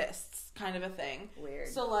 Hanukkah exists, kind of a thing. Weird.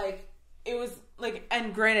 So, like, it was, like,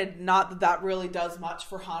 and granted, not that really does much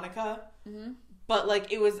for Hanukkah, but,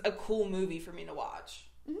 like, it was a cool movie for me to watch.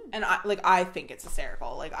 And, I think it's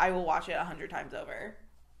hysterical. Like, I will watch it 100 times over.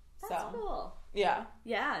 That's cool. Yeah.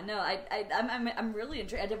 Yeah, no, I'm really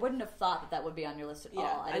intrigued. I wouldn't have thought that would be on your list at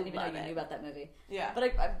all. I didn't even know you knew about that movie. Yeah. But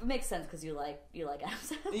it makes sense because you like Adam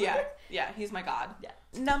Sandler. Yeah, he's my god. Yeah.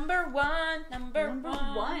 Number one.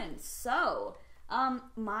 So,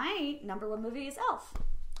 my number 1 movie is Elf.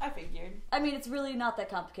 I figured. I mean, it's really not that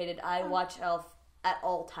complicated. I watch Elf at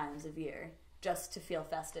all times of year just to feel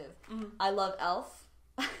festive. I love Elf.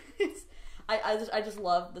 I just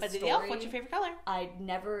love the story. Elf, what's your favorite color? I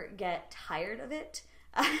never get tired of it.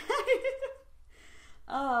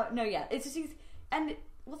 No, yeah, it's just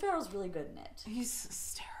Will Ferrell's really good in it. He's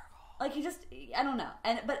hysterical. Like, I don't know.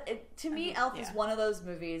 But to me, Elf is one of those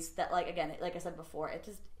movies that, like, again, like I said before,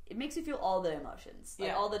 it makes you feel all the emotions,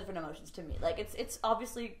 like all the different emotions to me. Like, it's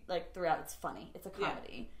obviously, like, throughout it's funny, it's a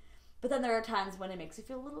comedy. Yeah. But then there are times when it makes you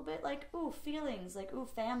feel a little bit like, ooh, feelings, like, ooh,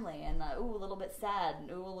 family, and ooh, a little bit sad, and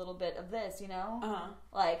ooh, a little bit of this, you know?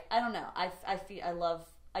 Like, I don't know. I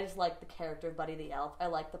just like the character of Buddy the Elf. I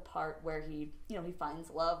like the part where he finds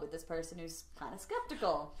love with this person who's kind of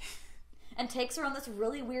skeptical. And takes her on this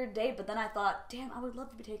really weird date, but then I thought, damn, I would love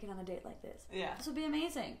to be taken on a date like this. Yeah. This would be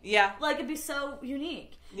amazing. Yeah. Like, it'd be so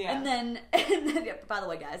unique. Yeah. And then yeah, by the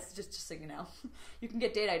way, guys, just so you know, you can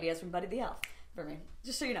get date ideas from Buddy the Elf. for me,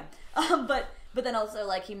 just so you know. But then also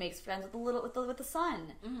like he makes friends with the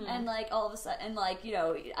son, and like all of a sudden, and like you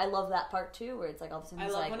know, I love that part too, where it's like all of a sudden I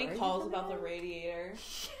he's love like, when he calls about the radiator.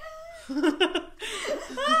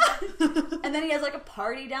 And then he has like a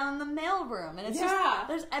party down in the mailroom, and it's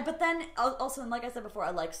just but then also, and like I said before, I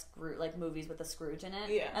like movies with a Scrooge in it.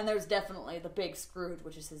 Yeah. And there's definitely the big Scrooge,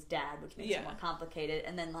 which is his dad, which makes it more complicated,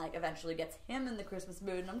 and then like eventually gets him in the Christmas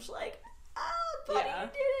mood, and I'm just like, buddy, you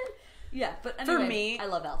did it. Yeah, but anyway, for me, I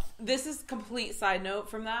love Elf. This is complete side note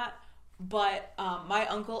from that, but my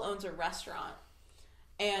uncle owns a restaurant.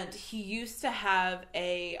 And he used to have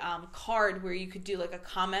a card where you could do like a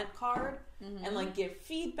comment card and like give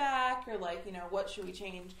feedback or like, you know, what should we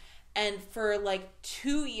change? And for like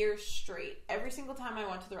 2 years straight, every single time I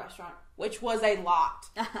went to the restaurant, which was a lot,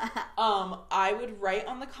 I would write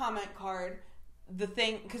on the comment card the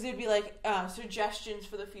thing, because it would be like suggestions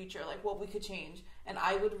for the future, like what we could change. And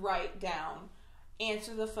I would write down,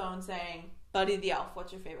 answer the phone saying, Buddy the Elf,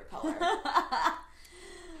 what's your favorite color?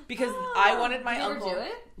 Because I wanted my uncle. Did you ever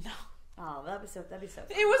do it? No. Oh, that'd be so.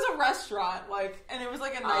 It was a restaurant, like, and it was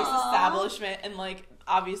like a nice establishment, and like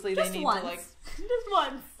obviously just they need once. to like just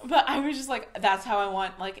once. But I was just like, that's how I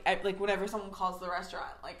want like whenever someone calls the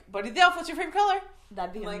restaurant, like, Buddy the Elf, what's your favorite color?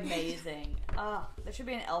 That'd be like, amazing. There should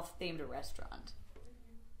be an elf themed restaurant,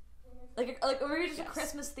 like or maybe just a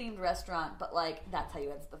Christmas themed restaurant, but like that's how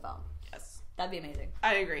you answer the phone. Yes, that'd be amazing.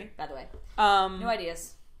 I agree. By the way, no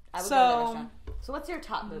ideas. I would go to that restaurant. So what's your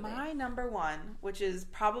top movie? My number one, which is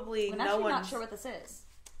probably I'm actually not sure what this is.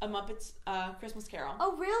 A Muppets Christmas Carol.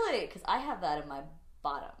 Oh, really? Because I have that in my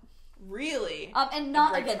bottom. Really? And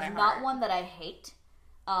not again, not one that I hate,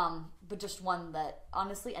 but just one that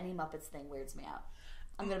honestly, any Muppets thing weirds me out.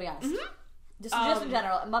 I'm gonna be honest. Mm-hmm. Just in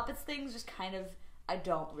general, Muppets things just kind of I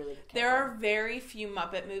don't really care. There are very few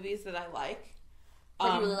Muppet movies that I like.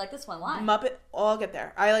 But you really like this one. Why? I'll get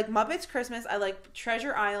there. I like Muppets Christmas. I like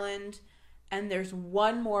Treasure Island. And there's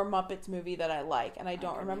one more Muppets movie that I like. And I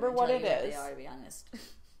don't remember what it is. They are, to be honest.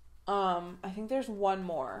 I think there's one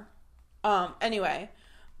more. Anyway.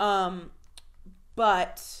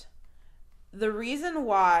 But the reason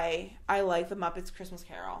why I like the Muppets Christmas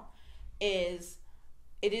Carol is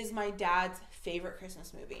it is my dad's favorite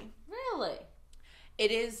Christmas movie. Really? It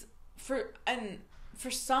is for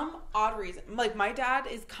some odd reason, like my dad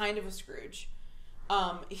is kind of a Scrooge.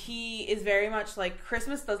 He is very much like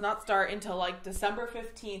Christmas does not start until like December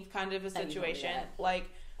 15th kind of a situation. Like,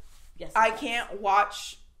 yes, I can't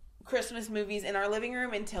watch Christmas movies in our living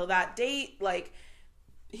room until that date. Like,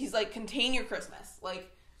 he's like, contain your Christmas. Like,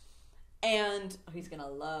 and he's gonna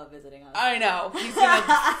love visiting us. I know. He's gonna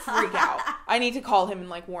freak out. I need to call him and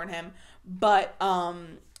like warn him. But,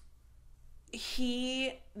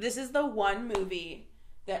 this is the one movie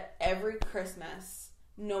that every Christmas,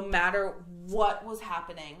 no matter what was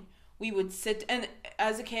happening, we would sit, and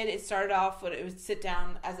as a kid, it started off with it would sit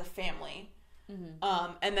down as a family.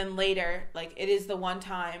 Mm-hmm. And then later, like, it is the one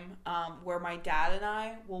time where my dad and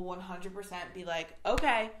I will 100% be like,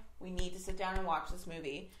 okay, we need to sit down and watch this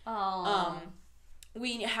movie.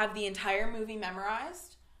 We have the entire movie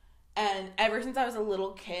memorized, and ever since I was a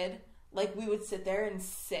little kid, like, we would sit there and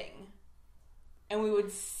sing. And we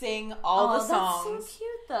would sing all the songs. That's so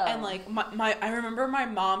cute, though. And, like, I remember my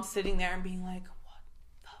mom sitting there and being like, what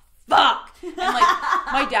the fuck? And, like,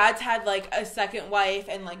 my dad's had, like, a second wife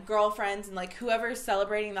and, like, girlfriends. And, like, whoever's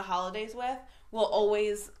celebrating the holidays with will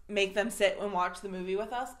always make them sit and watch the movie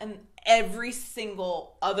with us. And every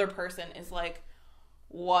single other person is like,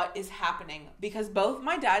 what is happening? Because both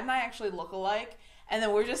my dad and I actually look alike. And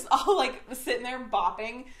then we're just all, like, sitting there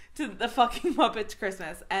bopping to the fucking Muppets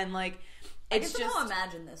Christmas. And, like... It's just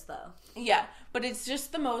imagine this though. Yeah, but it's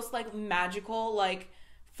just the most like magical like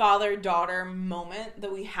father-daughter moment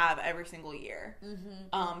that we have every single year.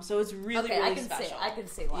 Mm-hmm. So it's really really special. I can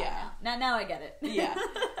see why. Yeah. Now I get it. Yeah,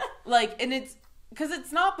 like, and it's because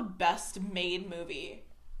it's not the best made movie,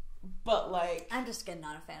 but like I'm just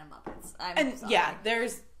not a fan of Muppets. Yeah,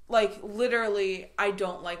 there's like literally I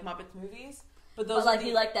don't like Muppets movies, but those like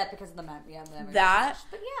you like that because of the memory. That,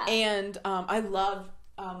 but yeah, and I love.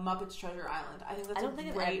 Muppets Treasure Island. I think that's a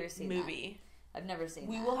great movie. I've never seen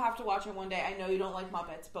We will have to watch it one day. I know you don't like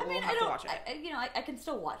Muppets, but we'll have to watch it. I can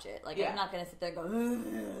still watch it. Like, I'm not going to sit there and go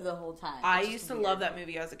the whole time. I used to love that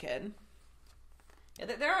movie as a kid. Yeah,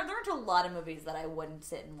 there aren't a lot of movies that I wouldn't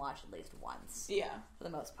sit and watch at least once. Yeah. For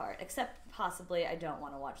the most part. Except possibly I don't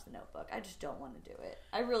want to watch The Notebook. I just don't want to do it.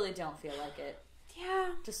 I really don't feel like it. Yeah.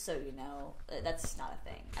 Just so you know, that's not a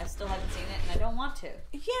thing. I still haven't seen it and I don't want to.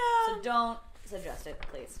 Yeah. So don't suggest it,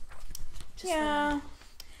 please. Yeah.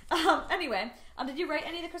 Anyway, did you write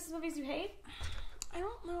any of the Christmas movies you hate? I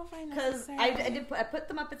don't know if I Because necessarily... I put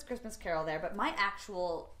the Muppets Christmas Carol there, but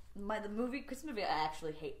the Christmas movie I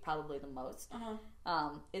actually hate probably the most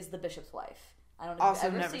is The Bishop's Wife. I don't know if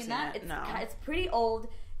you've ever seen that. It's pretty old.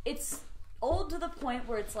 It's old to the point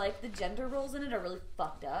where it's like the gender roles in it are really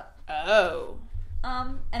fucked up. Oh.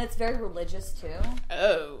 And it's very religious too.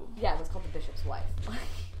 Oh. Yeah, it's called The Bishop's Wife.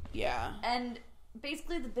 Yeah. And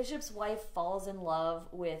basically the bishop's wife falls in love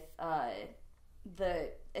with the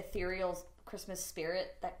ethereal Christmas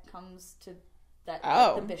spirit that comes to that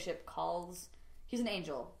the bishop calls. He's an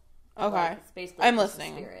angel. Okay. Like, it's basically I'm Christmas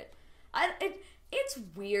listening. Spirit. It's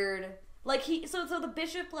weird. Like so the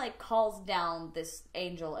bishop like calls down this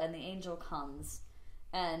angel, and the angel comes,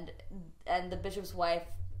 and the bishop's wife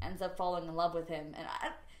ends up falling in love with him, and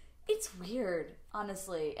it's weird,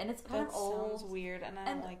 honestly, and it's kind of old. Sounds weird, and I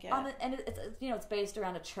don't like it. It's it's based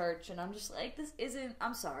around a church, and I'm just like, this isn't.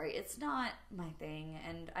 I'm sorry, it's not my thing,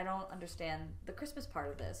 and I don't understand the Christmas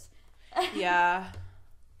part of this. Yeah.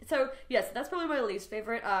 So yes, that's probably my least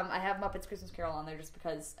favorite. I have Muppets Christmas Carol on there just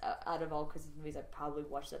because out of all Christmas movies, I've probably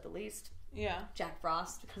watched that the least. Yeah. Jack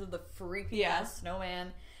Frost because of the freaky ass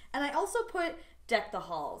snowman, and I also put Deck the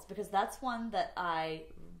Halls because that's one that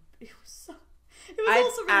It was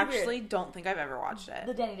also really actually weird. Don't think I've ever watched it.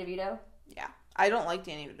 The Danny DeVito? Yeah. I don't like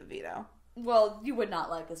Danny DeVito. Well, you would not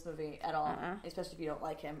like this movie at all, especially if you don't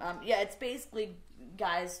like him. It's basically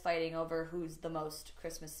guys fighting over who's the most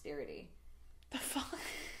Christmas spirity. The fuck?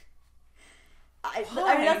 I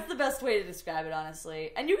mean, that's the best way to describe it,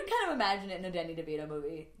 honestly. And you can kind of imagine it in a Danny DeVito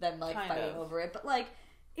movie, them fighting over it. But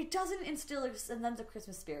it doesn't instill a sense of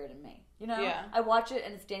Christmas spirit in me. You know? Yeah. I watch it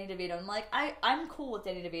and it's Danny DeVito, and I'm cool with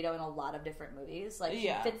Danny DeVito in a lot of different movies.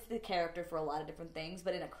 He fits the character for a lot of different things,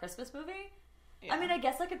 but in a Christmas movie, I mean, I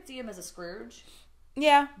guess I could see him as a Scrooge.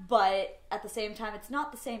 Yeah. But at the same time, it's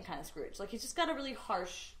not the same kind of Scrooge. He's just got a really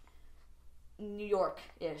harsh New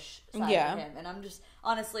York-ish side of him, and I'm just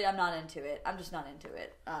honestly, I'm not into it. I'm just not into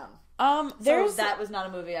it. So that was not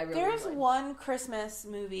a movie I really enjoyed. One Christmas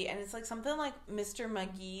movie, and it's something like Mr.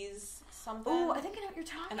 McGee's something. Oh, I think I know what you're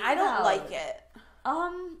talking about. And I don't like it.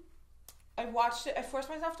 I watched it. I forced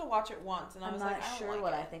myself to watch it once, and I was I'm like, not sure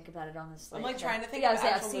what I think about it, honestly. I'm trying to think of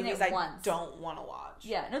actual movies I don't want to watch.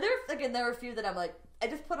 Yeah, no, there were a few that I'm I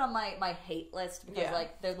just put on my hate list because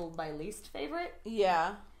they're my least favorite.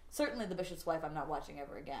 Yeah. Certainly The Bishop's Wife I'm not watching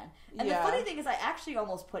ever again. And the funny thing is I actually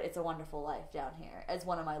almost put It's a Wonderful Life down here as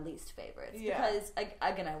one of my least favorites. Yeah. Because,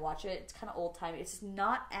 again, I watch it. It's kind of old-timey. It's just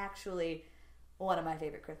not actually one of my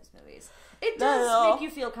favorite Christmas movies. It does make you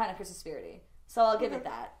feel kind of Christmas spirity. So I'll give it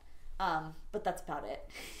that. But that's about it.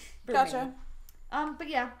 Gotcha. Me. But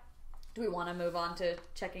yeah. Do we want to move on to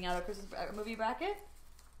checking out our Christmas movie bracket?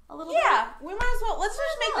 A little bit? We might as well. Let's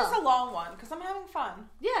just make this a long one because I'm having fun.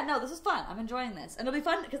 Yeah, no, this is fun. I'm enjoying this. And it'll be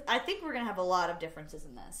fun because I think we're going to have a lot of differences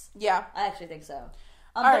in this. Yeah. I actually think so.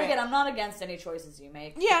 But again, I'm not against any choices you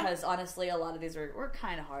make. Yeah. Because honestly, a lot of these were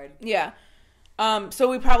kind of hard. Yeah. So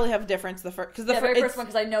we probably have a difference. The first one,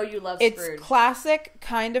 because I know you love Scrooge. It's classic,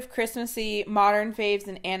 kind of Christmassy, modern faves,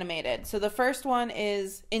 and animated. So the first one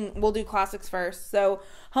we'll do classics first. So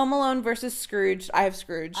Home Alone versus Scrooge. I have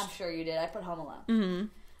Scrooge. I'm sure you did. I put Home Alone. Mm-hmm.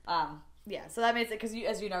 Yeah, so that makes it, because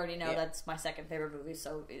as you already know, that's my second favorite movie,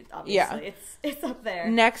 so obviously it's up there.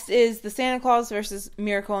 Next is The Santa Claus versus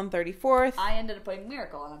Miracle on 34th. I ended up putting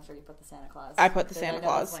Miracle, and I'm sure you put The Santa Claus. I put The Santa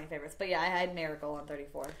Claus. That's one of my favorites. But yeah, I had Miracle on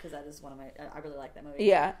 34th, because that is one of my, I really like that movie.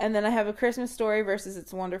 Yeah, and then I have A Christmas Story versus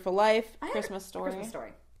It's a Wonderful Life. Christmas Story.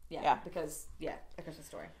 Yeah, because, A Christmas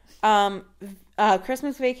Story.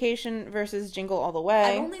 Christmas Vacation versus Jingle All the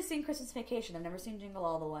Way. I've only seen Christmas Vacation. I've never seen Jingle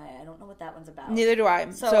All the Way. I don't know what that one's about. Neither do I.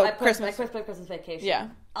 So I put Christmas Vacation. Yeah.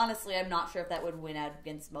 Honestly, I'm not sure if that would win out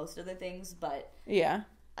against most other things, but yeah,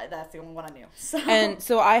 that's the only one I knew.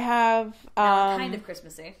 So I have kind of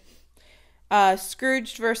Christmassy.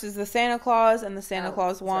 Scrooged versus The Santa Claus, and The Santa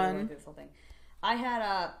Claus won. I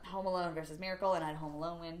had Home Alone versus Miracle, and I had Home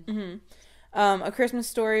Alone win. Mm-hmm. A Christmas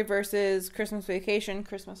Story versus Christmas Vacation.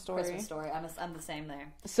 Christmas Story. I'm the same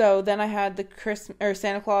there. So then I had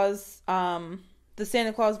Santa Claus. The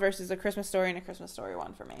Santa Claus versus A Christmas Story, and A Christmas Story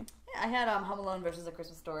won for me. Yeah, I had Home Alone versus A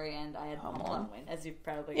Christmas Story, and I had Home Alone win, as you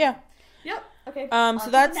probably know. Yep. Okay. So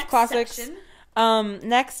that's classics.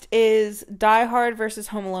 Next is Die Hard versus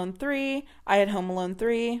Home Alone 3. I had Home Alone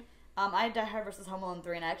 3. I had Die Hard versus Home Alone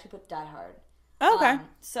 3, and I actually put Die Hard. Okay.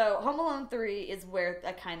 So Home Alone 3 is where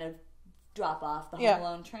I kind of drop off the Home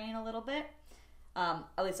Alone train a little bit.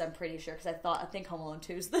 At least I'm pretty sure, because I think Home Alone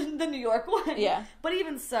 2 is the New York one. Yeah. But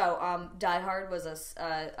even so, Die Hard was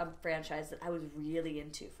a franchise that I was really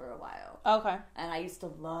into for a while. Okay. And I used to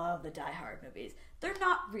love the Die Hard movies. They're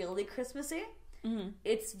not really Christmassy,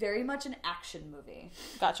 It's very much an action movie.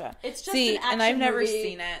 Gotcha. It's just an action and I've never movie.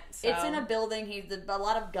 seen it. So. It's in a building. A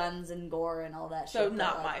lot of guns and gore and all that shit. So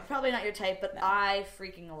not my probably not your type, but I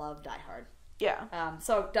freaking love Die Hard. Yeah.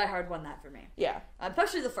 So Die Hard won that for me. Yeah.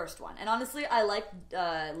 Especially the first one. And honestly, I like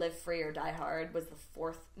Live Free or Die Hard was the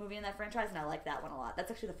 4th movie in that franchise, and I like that one a lot.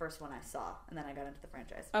 That's actually the first one I saw, and then I got into the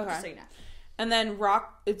franchise. Okay. Just so you know. And then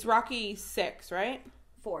it's Rocky 6, right?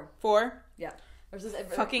 4. Yeah. Versus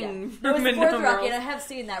fucking yeah. No, it's the 4th Rocky, and I have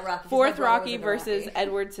seen that Rocky. 4th Rocky versus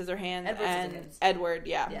Edward Scissorhands Edward,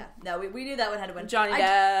 yeah. Yeah. No, we knew that one had to win. Johnny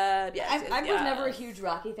Depp. I was never a huge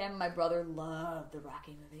Rocky fan. My brother loved the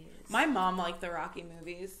Rocky movies. My mom liked the Rocky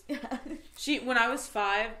movies. When I was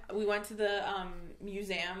 5, we went to the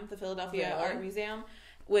museum, the Philadelphia Art Museum.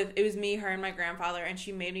 It was me, her, and my grandfather, and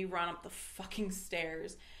she made me run up the fucking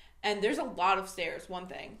stairs. And there's a lot of stairs, one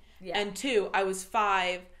thing. Yeah. And 2, I was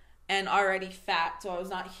 5 and already fat, so I was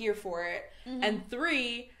not here for it. Mm-hmm. And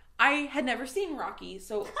 3, I had never seen Rocky.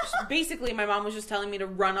 So basically my mom was just telling me to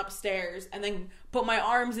run upstairs and then put my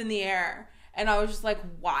arms in the air. And I was just like,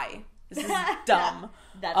 why? This is dumb.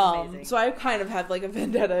 That's amazing. So I kind of had like a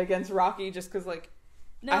vendetta against Rocky just because like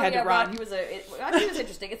I had to run. Rocky was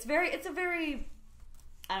interesting. It's a very,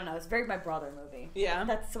 I don't know, it's very my brother movie. Yeah.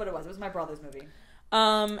 That's what it was. It was my brother's movie.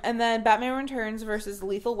 And then Batman Returns versus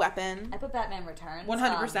Lethal Weapon. I put Batman Returns.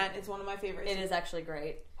 100%. It's one of my favorites. It is actually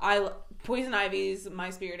great. Poison Ivy's my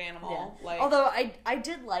spirit animal. Yeah. Although I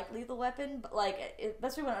did like Lethal Weapon, but like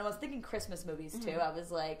especially when I was thinking Christmas movies too, I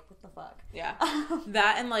was like, what the fuck? Yeah.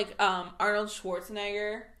 That and like Arnold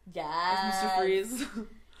Schwarzenegger. Yeah. Mr. Freeze.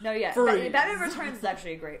 No, yeah. Batman Returns is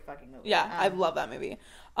actually a great fucking movie. Yeah, I love that movie.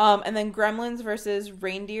 And then Gremlins versus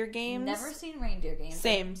Reindeer Games. Never seen Reindeer Games.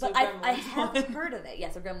 Same. But I have heard of it. Yeah,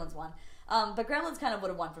 so Gremlins won. But Gremlins kind of would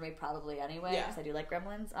have won for me probably anyway, because I do like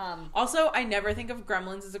Gremlins. Also, I never think of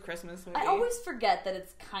Gremlins as a Christmas movie. I always forget that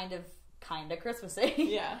it's kind of Christmassy.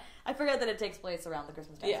 Yeah. I forget that it takes place around the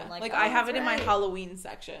Christmas time. Yeah. So I'm like I have it in my Halloween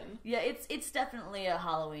section. Yeah, it's definitely a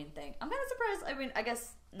Halloween thing. I'm kind of surprised. I mean, I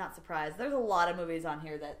guess not surprised. There's a lot of movies on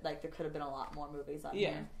here that like there could have been a lot more movies on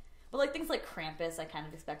here. But like things like Krampus, I kind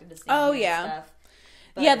of expected to see. Oh yeah. Stuff.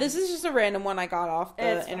 But, yeah, this is just a random one I got off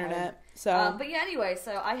the internet. So, but yeah, anyway,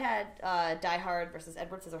 so I had Die Hard versus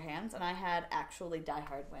Edward Scissorhands, and I had actually Die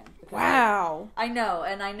Hard win. Wow. I know,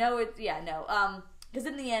 and I know it. Yeah, no. Because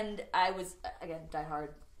in the end, I was again Die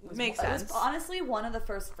Hard. Makes sense. It was honestly one of the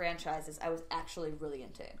first franchises I was actually really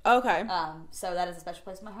into. Okay. So that is a special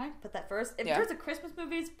place in my heart. Put that first. In terms of Christmas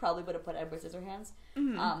movies, probably would have put Edward Scissorhands.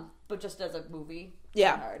 Mm-hmm. But just as a movie,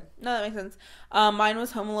 yeah. Hard. No, that makes sense. Mine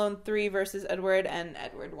was Home Alone 3 versus Edward, and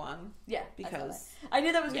Edward won. Yeah, because I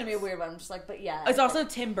knew that was gonna be a weird one. I'm just like, but yeah. It's also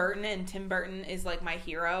Tim Burton, and Tim Burton is like my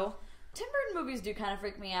hero. Tim Burton movies do kind of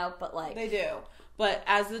freak me out, but like they do. But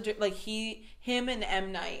as the like him and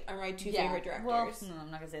M. Night are my two favorite directors. Well, no,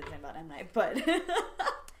 I'm not gonna say the same about M. Night, but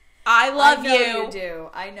I love you. You do.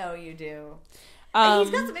 I know you do. And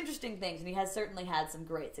he's got some interesting things, and he has certainly had some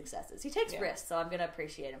great successes. He takes risks, so I'm gonna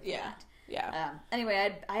appreciate him for that. Yeah.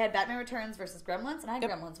 Anyway, I had Batman Returns versus Gremlins, and I had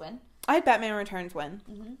Gremlins win. I had Batman Returns win.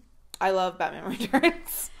 Mm-hmm. I love Batman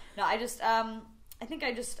Returns. No, I just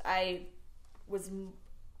I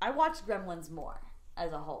watched Gremlins more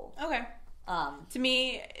as a whole. Okay. To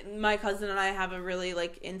me, my cousin and I have a really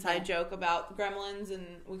like inside joke about Gremlins, and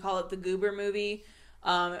we call it the Goober movie,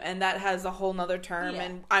 and that has a whole nother term,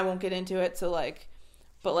 and I won't get into it. So like,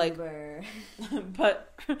 but like, Goober.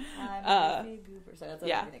 but I'm a Goober. So that's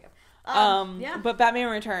what I think of. But Batman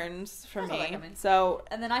Returns for me. So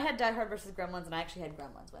and then I had Die Hard versus Gremlins, and I actually had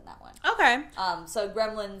Gremlins win that one. Okay. So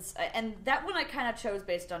Gremlins, and that one I kind of chose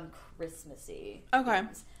based on Christmassy. Okay.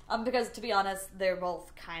 Themes. Because to be honest, they're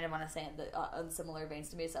both kind of on similar veins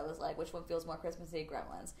to me. So I was like, which one feels more Christmassy?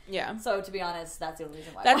 Gremlins. Yeah. So to be honest, that's the only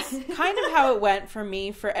reason why. That's kind of how it went for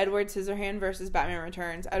me for Edward Scissorhands versus Batman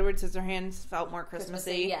Returns. Edward Scissorhands felt more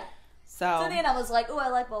Christmassy. Yeah. So in the end, I was like, oh, I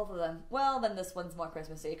like both of them. Well, then this one's more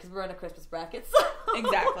Christmassy because we're in a Christmas bracket. So.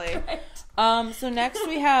 Exactly. Right. So next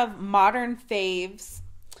we have Modern Faves.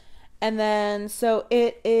 And then, so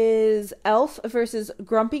it is Elf versus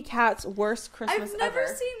Grumpy Cat's Worst Christmas Ever. I've never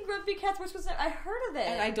seen Grumpy Cat's Worst Christmas Ever. I heard of it.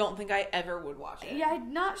 And I don't think I ever would watch it. Yeah,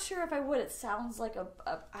 I'm not sure if I would. It sounds like a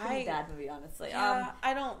pretty bad movie, honestly. Yeah,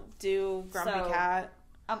 I don't do Grumpy Cat.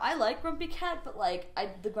 I like Grumpy Cat, but like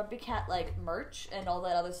the Grumpy Cat like merch and all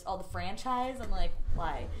the franchise, I'm like,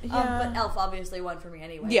 why? Yeah. But Elf obviously won for me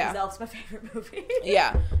anyway. Yeah, because Elf's my favorite movie.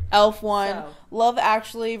 Yeah, Elf won. So, Love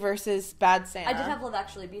Actually versus Bad Santa. I did have Love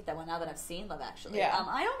Actually beat that one. Now that I've seen Love Actually,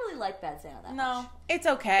 I don't really like Bad Santa that much. No, it's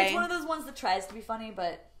okay. It's one of those ones that tries to be funny,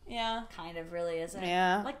 but kind of really isn't.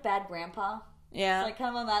 Yeah, like Bad Grandpa. Yeah. It's like kind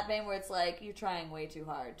of on that vein where it's like you're trying way too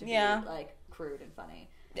hard to be like crude and funny.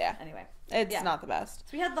 Yeah. Anyway. It's not the best.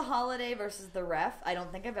 So we had The Holiday versus The Ref. I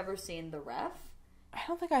don't think I've ever seen The Ref. I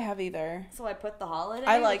don't think I have either. So I put The Holiday.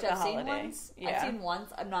 I like The I've Holiday. Seen once. Yeah. I've seen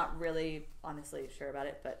once. I'm not really honestly sure about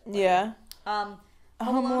it, but whatever. Yeah.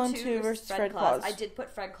 Home Alone 2 versus Fred Claus. I did put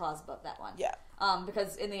Fred Claus above that one. Yeah.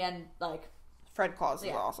 Because in the end, like Fred Claus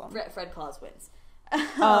is awesome. Fred Claus wins.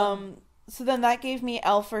 So then that gave me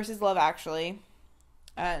Elf versus Love Actually,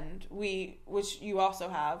 and which you also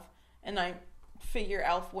have, and I figure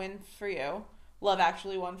Elf win for you. Love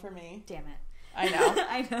Actually won for me. Damn it. I know.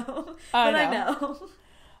 I know. I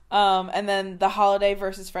know. And then The Holiday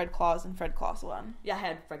versus Fred Claus, and Fred Claus won. Yeah, I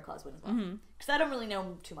had Fred Claus win as well. Because I don't really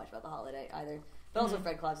know too much about The Holiday either. But also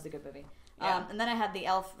Fred Claus is a good movie. Yeah. And then I had the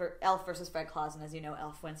Elf versus Fred Claus, and as you know,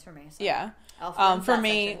 Elf wins for me. So yeah. Elf for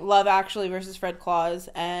me, section. Love Actually versus Fred Claus,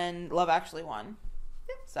 and Love Actually won.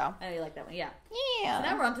 So I know you like that one, yeah. Yeah. So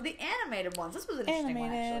now we're on to the animated ones. This was an interesting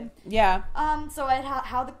one, actually. Yeah. So I had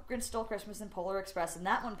How the Grinch Stole Christmas and Polar Express, and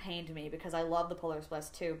that one pained me because I love the Polar Express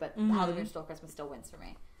too, but How the Grinch Stole Christmas still wins for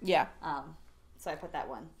me. Yeah. So I put that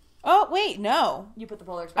one. Oh wait, no. You put the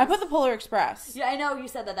Polar Express. I put the Polar Express. Yeah, I know you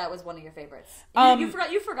said that was one of your favorites.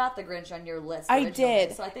 You forgot the Grinch on your list. I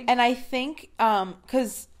did. So I think,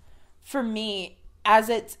 because for me, as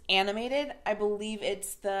it's animated, I believe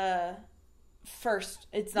it's the first.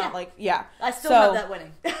 It's not I still have that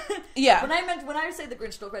winning. Yeah. When I say the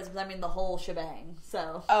Grinch Stole Christmas, I mean the whole shebang.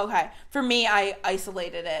 So okay, for me, I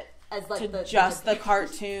isolated it as like the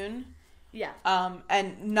cartoon. Yeah.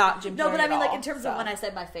 And not Jim Carrey. No, but I mean, like, all, in terms of when I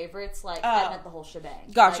said my favorites, like, I meant the whole shebang.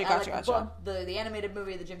 Gotcha, like, gotcha. The book, the animated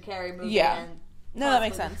movie, the Jim Carrey movie, and no, that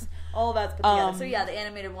makes sense. All that's put together. So yeah, the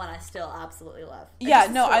animated one I still absolutely love.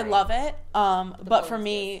 I love it. But for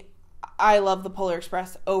me, I love the Polar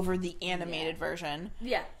Express over the animated version.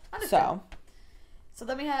 Yeah, understand. So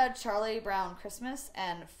then we had Charlie Brown Christmas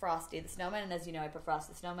and Frosty the Snowman, and as you know, I put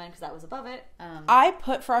Frosty the Snowman because that was above it. I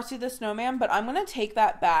put Frosty the Snowman, but I'm going to take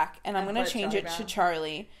that back, and I'm going to change it to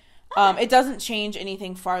Charlie. Okay. It doesn't change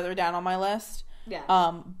anything farther down on my list.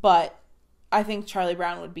 Yeah. But I think Charlie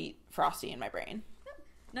Brown would beat Frosty in my brain.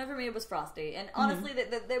 No, for me it was Frosty, and honestly,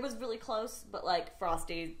 it was really close, but like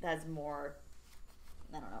Frosty has more.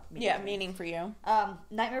 I don't know. Meaning for you.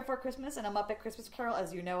 Nightmare Before Christmas and A Muppet Christmas Carol.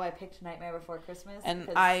 As you know, I picked Nightmare Before Christmas. And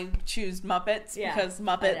I choose Muppets because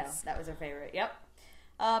Muppets. I know. That was her favorite. Yep.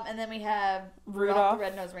 And then we have Rudolph the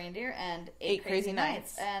Red-Nosed Reindeer and Eight Crazy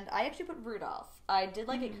Nights. And I actually put Rudolph. I did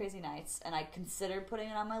like Eight Crazy Nights, and I considered putting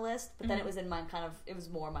it on my list, but then it was in my it was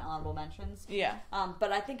more my honorable mentions. Yeah.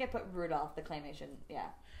 But I think I put Rudolph the Claymation. Yeah.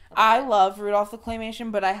 I love Rudolph the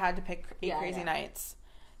Claymation, but I had to pick Eight Crazy Nights.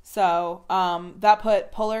 So, that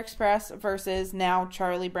put Polar Express versus now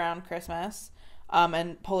Charlie Brown Christmas.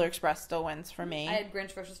 And Polar Express still wins for me. I had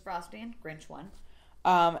Grinch versus Frosty, and Grinch won.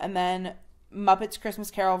 And then Muppets Christmas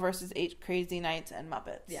Carol versus Eight Crazy Nights and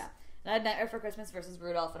Muppets. Yeah. And I had Nightmare Before Christmas versus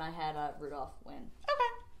Rudolph, and I had Rudolph win.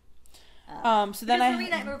 Okay. So then for me,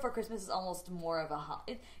 Nightmare Before Christmas is almost more of a...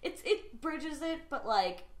 It bridges it, but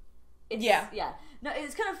like... Yeah. No,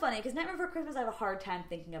 it's kind of funny because Nightmare Before Christmas I have a hard time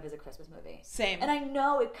thinking of as a Christmas movie. Same. And I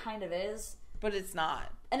know it kind of is. But it's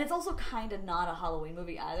not. And it's also kind of not a Halloween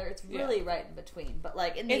movie either. It's really right in between. But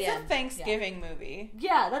like in the end... It's a Thanksgiving movie.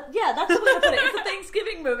 Yeah, that's the way to put it. It's a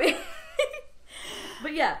Thanksgiving movie.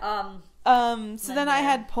 But yeah, so then I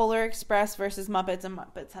had Polar Express versus Muppets, and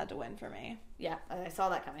Muppets had to win for me. Yeah, I saw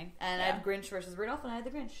that coming. And I had Grinch versus Rudolph, and I had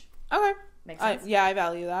the Grinch. Okay. Makes sense. I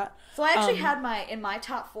value that. So I actually had in my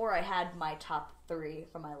top 4, I had my top 3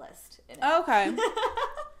 from my list in it. Okay.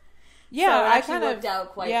 Yeah, so it actually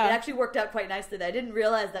actually worked out quite nicely. I didn't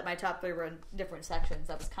realize that my top 3 were in different sections.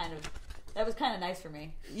 That was kind of nice for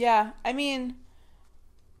me. Yeah, I mean,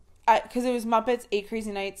 because it was Muppets, Eight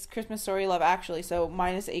Crazy Nights, Christmas Story, Love Actually. So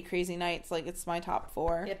minus Eight Crazy Nights, like it's my top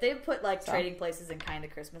 4. If they put like Trading Places and Kind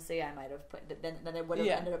of Christmassy, I might have put then it would have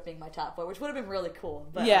ended up being my top 4, which would have been really cool.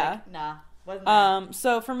 But nah, wasn't that.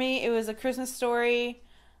 So for me, it was A Christmas Story,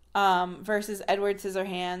 versus Edward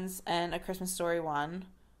Scissorhands, and A Christmas Story won.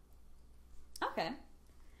 Okay.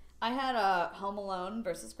 I had Home Alone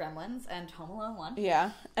versus Gremlins, and Home Alone won.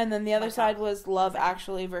 Yeah, and then the other side was Love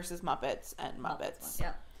Actually versus Muppets, and Muppets.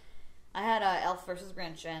 Yep. I had Elf versus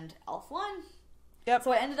Grinch, and Elf won. Yep.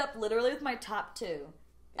 So I ended up literally with my top 2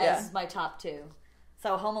 as my top 2.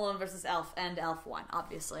 So Home Alone versus Elf, and Elf won,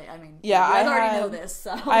 obviously. I mean, I already know this,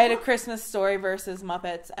 so. I had A Christmas Story versus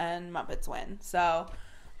Muppets, and Muppets win. So,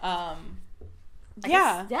 I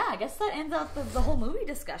guess that ends up the whole movie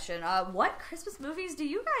discussion. What Christmas movies do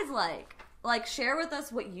you guys like? Like, share with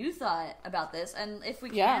us what you thought about this, and if we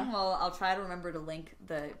can, well, I'll try to remember to link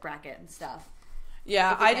the bracket and stuff.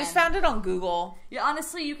 Yeah, I just found it on Google. Yeah,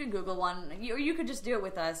 honestly, you can Google one. You could just do it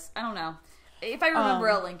with us. I don't know. If I remember,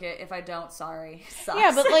 I'll link it. If I don't, sorry. Sucks.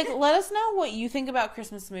 Yeah, but like, let us know what you think about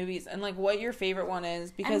Christmas movies and like what your favorite one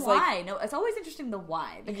is, because and why. like, No, it's always interesting the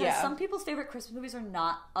why, because some people's favorite Christmas movies are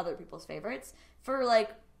not other people's favorites for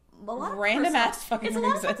like a lot of random ass fucking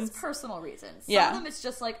reasons. It's a lot of it's personal reasons. Some Yeah. of them it's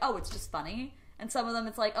just like, oh, it's just funny, and some of them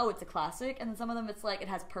it's like, oh, it's a classic, and then some of them it's like it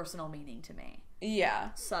has personal meaning to me. Yeah.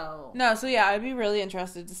 So yeah, I'd be really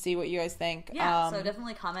interested to see what you guys think. Yeah, so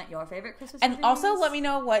definitely comment your favorite Christmas and movies. also let me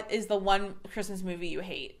know what is the one Christmas movie you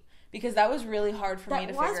hate, because that was really hard for me to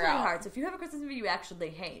figure out. That was really hard. So if you have a Christmas movie you actually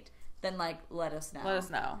hate, then like let us know. Let us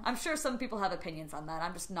know. I'm sure some people have opinions on that.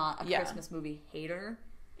 I'm just not a Christmas movie hater.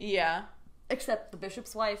 Yeah. Except The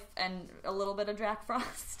Bishop's Wife and a little bit of Jack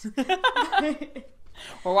Frost.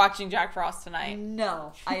 We're watching Jack Frost tonight.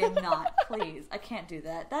 No, I am not. Please. I can't do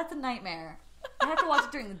that. That's a nightmare. I have to watch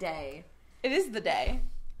it during the day. It is the day.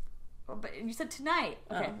 Oh, but you said tonight.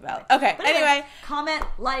 Okay. Okay. But anyway. Comment,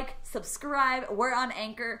 like, subscribe. We're on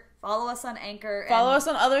Anchor. Follow us on Anchor. Follow us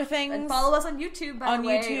on other things. And follow us on YouTube, by the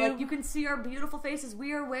way. YouTube. Like, you can see our beautiful faces.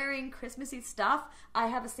 We are wearing Christmassy stuff. I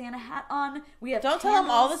have a Santa hat on. We have Don't tell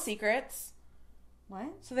them all the secrets. What?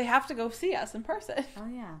 So they have to go see us in person. Oh,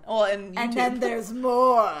 yeah. Well, in YouTube. And then there's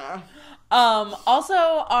more. Also,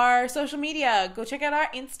 our social media. Go check out our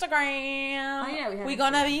Instagram. Oh, yeah. We're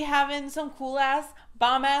going to be having some cool-ass,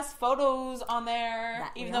 bomb-ass photos on there.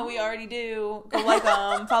 Even though we already do. Go like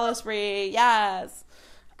them. Follow Spree. Yes.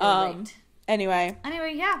 Anyway,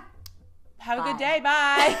 yeah. Have a good day.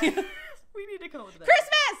 Bye. We need to come up with that.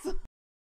 Christmas!